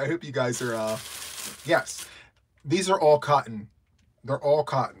guys. I hope you guys are... Yes. These are all cotton. They're all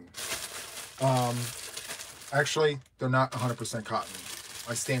cotton. Actually, they're not 100% cotton.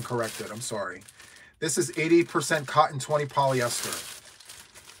 I stand corrected. I'm sorry. This is 80% cotton, 20 polyester.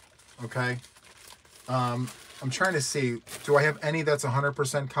 Okay? I'm trying to see, do I have any that's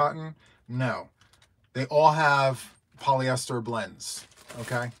 100% cotton? No. They all have polyester blends,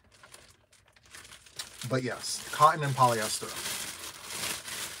 okay? But yes, cotton and polyester.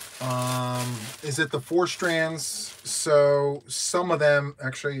 Is it the 4 strands? So some of them,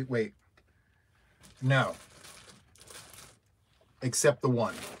 actually, wait. No. Except the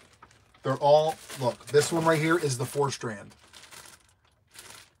one. They're all, look, this one right here is the 4 strand.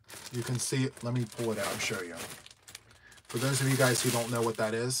 You can see it. Let me pull it out and show you. For those of you guys who don't know what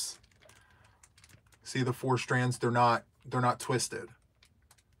that is, see the 4 strands? They're not twisted.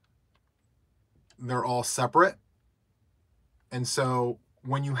 They're all separate. And so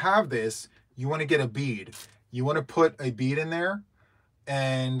when you have this, you want to get a bead. You want to put a bead in there,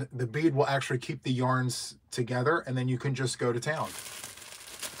 and the bead will actually keep the yarns together, and then you can just go to town.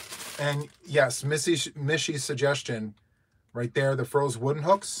 And yes, Missy's suggestion right there, the froze wooden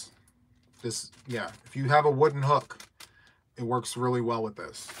hooks. This, yeah, if you have a wooden hook, it works really well with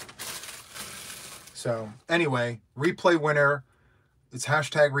this. So anyway, replay winner. It's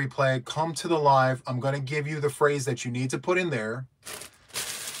hashtag replay. Come to the live. I'm going to give you the phrase that you need to put in there,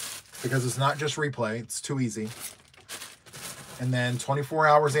 because it's not just replay. It's too easy. And then 24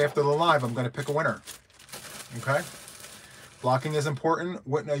 hours after the live, I'm going to pick a winner. Okay? Blocking is important.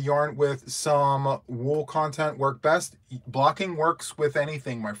 Wouldn't a yarn with some wool content work best? Blocking works with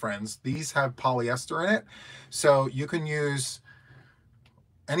anything, my friends. These have polyester in it, so you can use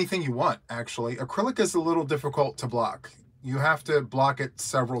anything you want, actually. Acrylic is a little difficult to block. You have to block it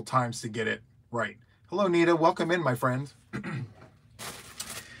several times to get it right. Hello, Nita. Welcome in, my friend.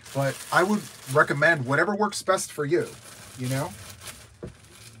 But I would recommend whatever works best for you, you know?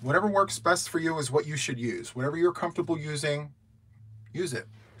 Whatever works best for you is what you should use. Whatever you're comfortable using, use it.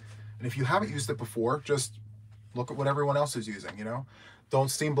 And if you haven't used it before, just look at what everyone else is using, you know? Don't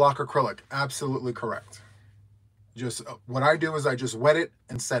steam block acrylic. Absolutely correct. Just what I do is I just wet it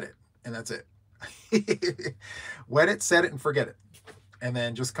and set it, and that's it. Wet it, set it, and forget it. And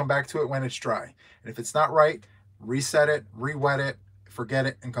then just come back to it when it's dry. And if it's not right, reset it, re-wet it, forget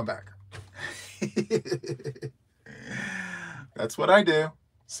it, and come back. That's what I do.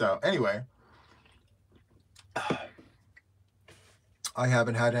 So anyway, I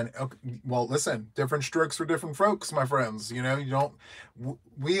haven't had any. Okay, well, listen, different strokes for different folks, my friends. You know, you don't.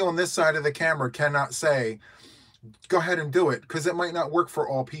 We on this side of the camera cannot say, go ahead and do it, because it might not work for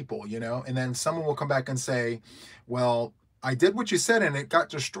all people. You know, and then someone will come back and say, well, I did what you said and it got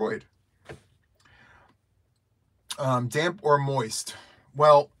destroyed. Damp or moist?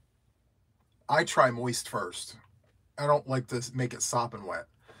 Well, I try moist first. I don't like to make it sopping wet.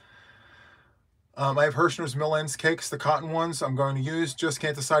 I have Hirschner's Mill Ends cakes, the cotton ones I'm going to use. Just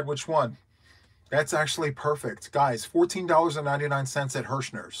can't decide which one. That's actually perfect. Guys, $14.99 at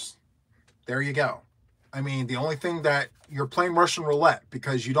Hirschner's. There you go. I mean, the only thing that you're playing Russian roulette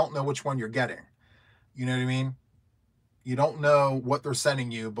because you don't know which one you're getting. You know what I mean? You don't know what they're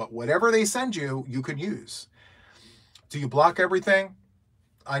sending you, but whatever they send you, you can use. Do you block everything?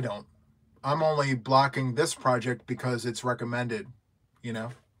 I don't. I'm only blocking this project because it's recommended, you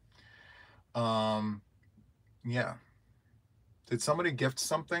know? Yeah. Did somebody gift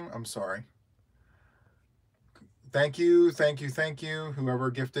something? I'm sorry. Thank you, thank you, thank you. Whoever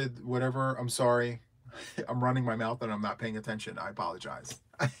gifted whatever, I'm sorry. I'm running my mouth and I'm not paying attention. I apologize.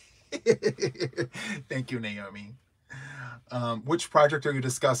 Thank you, Naomi. Which project are you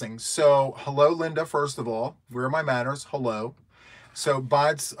discussing? So, hello, Linda, first of all. Where are my manners? Hello. So,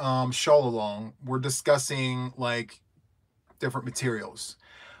 Bod's shawl along, we're discussing, like, different materials.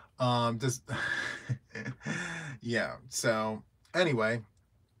 Yeah, so, anyway,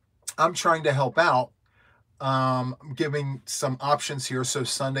 I'm trying to help out. I'm giving some options here. So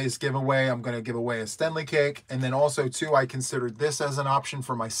Sunday's giveaway, I'm going to give away a Stenley cake. And then also, too, I considered this as an option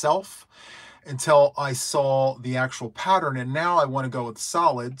for myself until I saw the actual pattern. And now I want to go with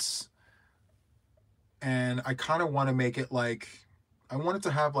solids. And I kind of want to make it like, I want it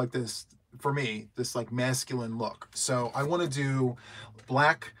to have like this, for me, this like masculine look. So I want to do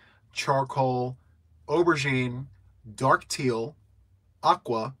black, charcoal, aubergine, dark teal,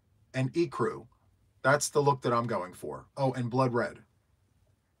 aqua, and ecru. That's the look that I'm going for. Oh, and blood red.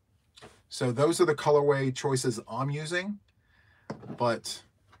 So those are the colorway choices I'm using, but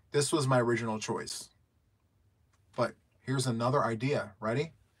this was my original choice. But here's another idea.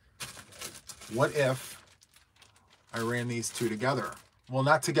 Ready? What if I ran these two together? Well,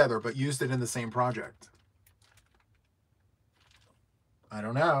 not together, but used it in the same project. I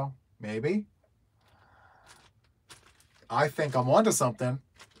don't know. Maybe. I think I'm onto something.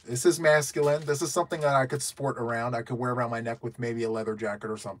 This is masculine. This is something that I could sport around. I could wear around my neck with maybe a leather jacket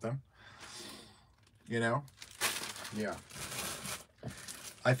or something. You know? Yeah.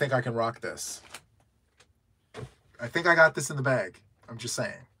 I think I can rock this. I think I got this in the bag. I'm just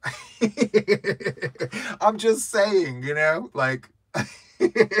saying. I'm just saying, you know? Like...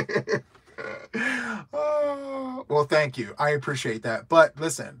 Oh, well, thank you. I appreciate that. But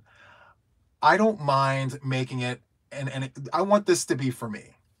listen, I don't mind making it, and I want this to be for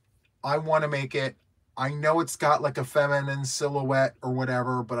me. I want to make it, I know it's got like a feminine silhouette or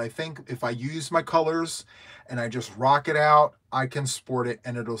whatever, but I think if I use my colors and I just rock it out, I can sport it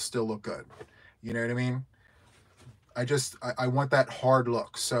and it'll still look good. You know what I mean? I want that hard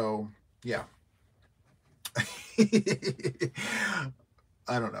look. So yeah.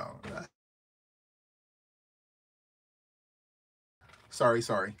 I don't know.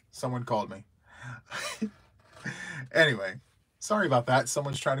 Sorry. Someone called me. Anyway, sorry about that.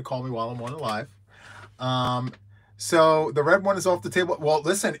 Someone's trying to call me while I'm on live. So the red one is off the table. Well,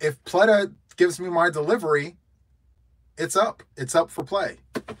 listen, if Pleta gives me my delivery, it's up. It's up for play.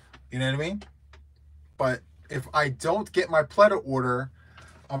 You know what I mean? But if I don't get my Pleta order,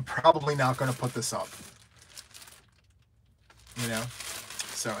 I'm probably not going to put this up. You know?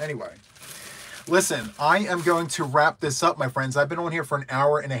 So anyway, listen, I am going to wrap this up, my friends. I've been on here for an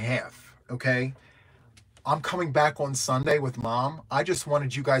hour and a half, okay? I'm coming back on Sunday with Mom. I just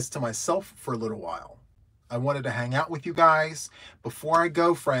wanted you guys to myself for a little while. I wanted to hang out with you guys. Before I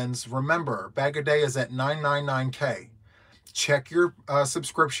go, friends, remember, Bag a Day is at 999K. Check your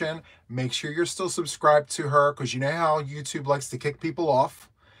subscription. Make sure you're still subscribed to her, because you know how YouTube likes to kick people off.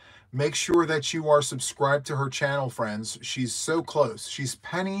 Make sure that you are subscribed to her channel, friends. She's so close. She's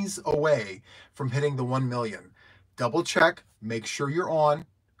pennies away from hitting the 1 million. Double check. Make sure you're on,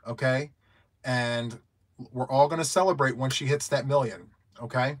 okay? And we're all going to celebrate when she hits that 1 million,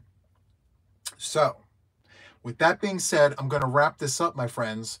 okay? So, with that being said, I'm going to wrap this up, my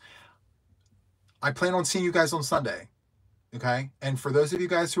friends. I plan on seeing you guys on Sunday, okay? And for those of you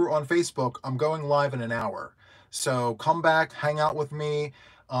guys who are on Facebook, I'm going live in an hour. So come back, hang out with me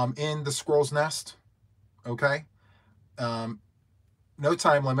in the Squirrel's Nest, okay? No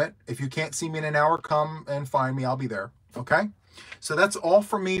time limit. If you can't see me in an hour, come and find me. I'll be there, okay? So that's all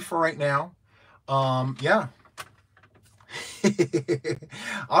for me for right now. Yeah.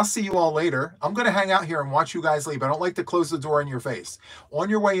 I'll see you all later. I'm going to hang out here and watch you guys leave. I don't like to close the door in your face. On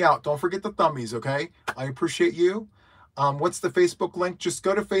your way out, don't forget the thumbies, okay? I appreciate you. What's the Facebook link? Just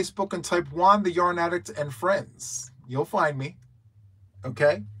go to Facebook and type Juan the Yarn Addict and Friends. You'll find me,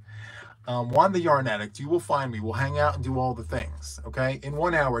 okay? Juan the Yarn Addict. You will find me. We'll hang out and do all the things, okay? In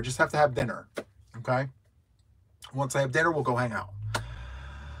 1 hour, I just have to have dinner, okay? Once I have dinner, we'll go hang out.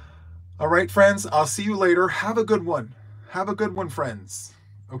 All right, friends, I'll see you later. Have a good one. Have a good one, friends,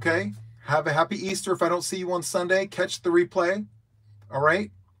 okay? Have a happy Easter. If I don't see you on Sunday, catch the replay, all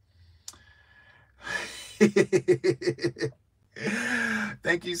right?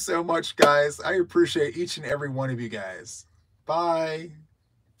 Thank you so much, guys. I appreciate each and every one of you guys. Bye.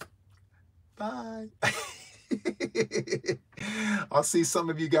 Bye. I'll see some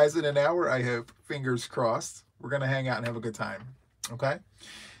of you guys in an hour, I hope. Fingers crossed. We're going to hang out and have a good time. Okay?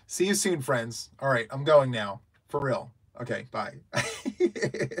 See you soon, friends. All right, I'm going now. For real. Okay, bye.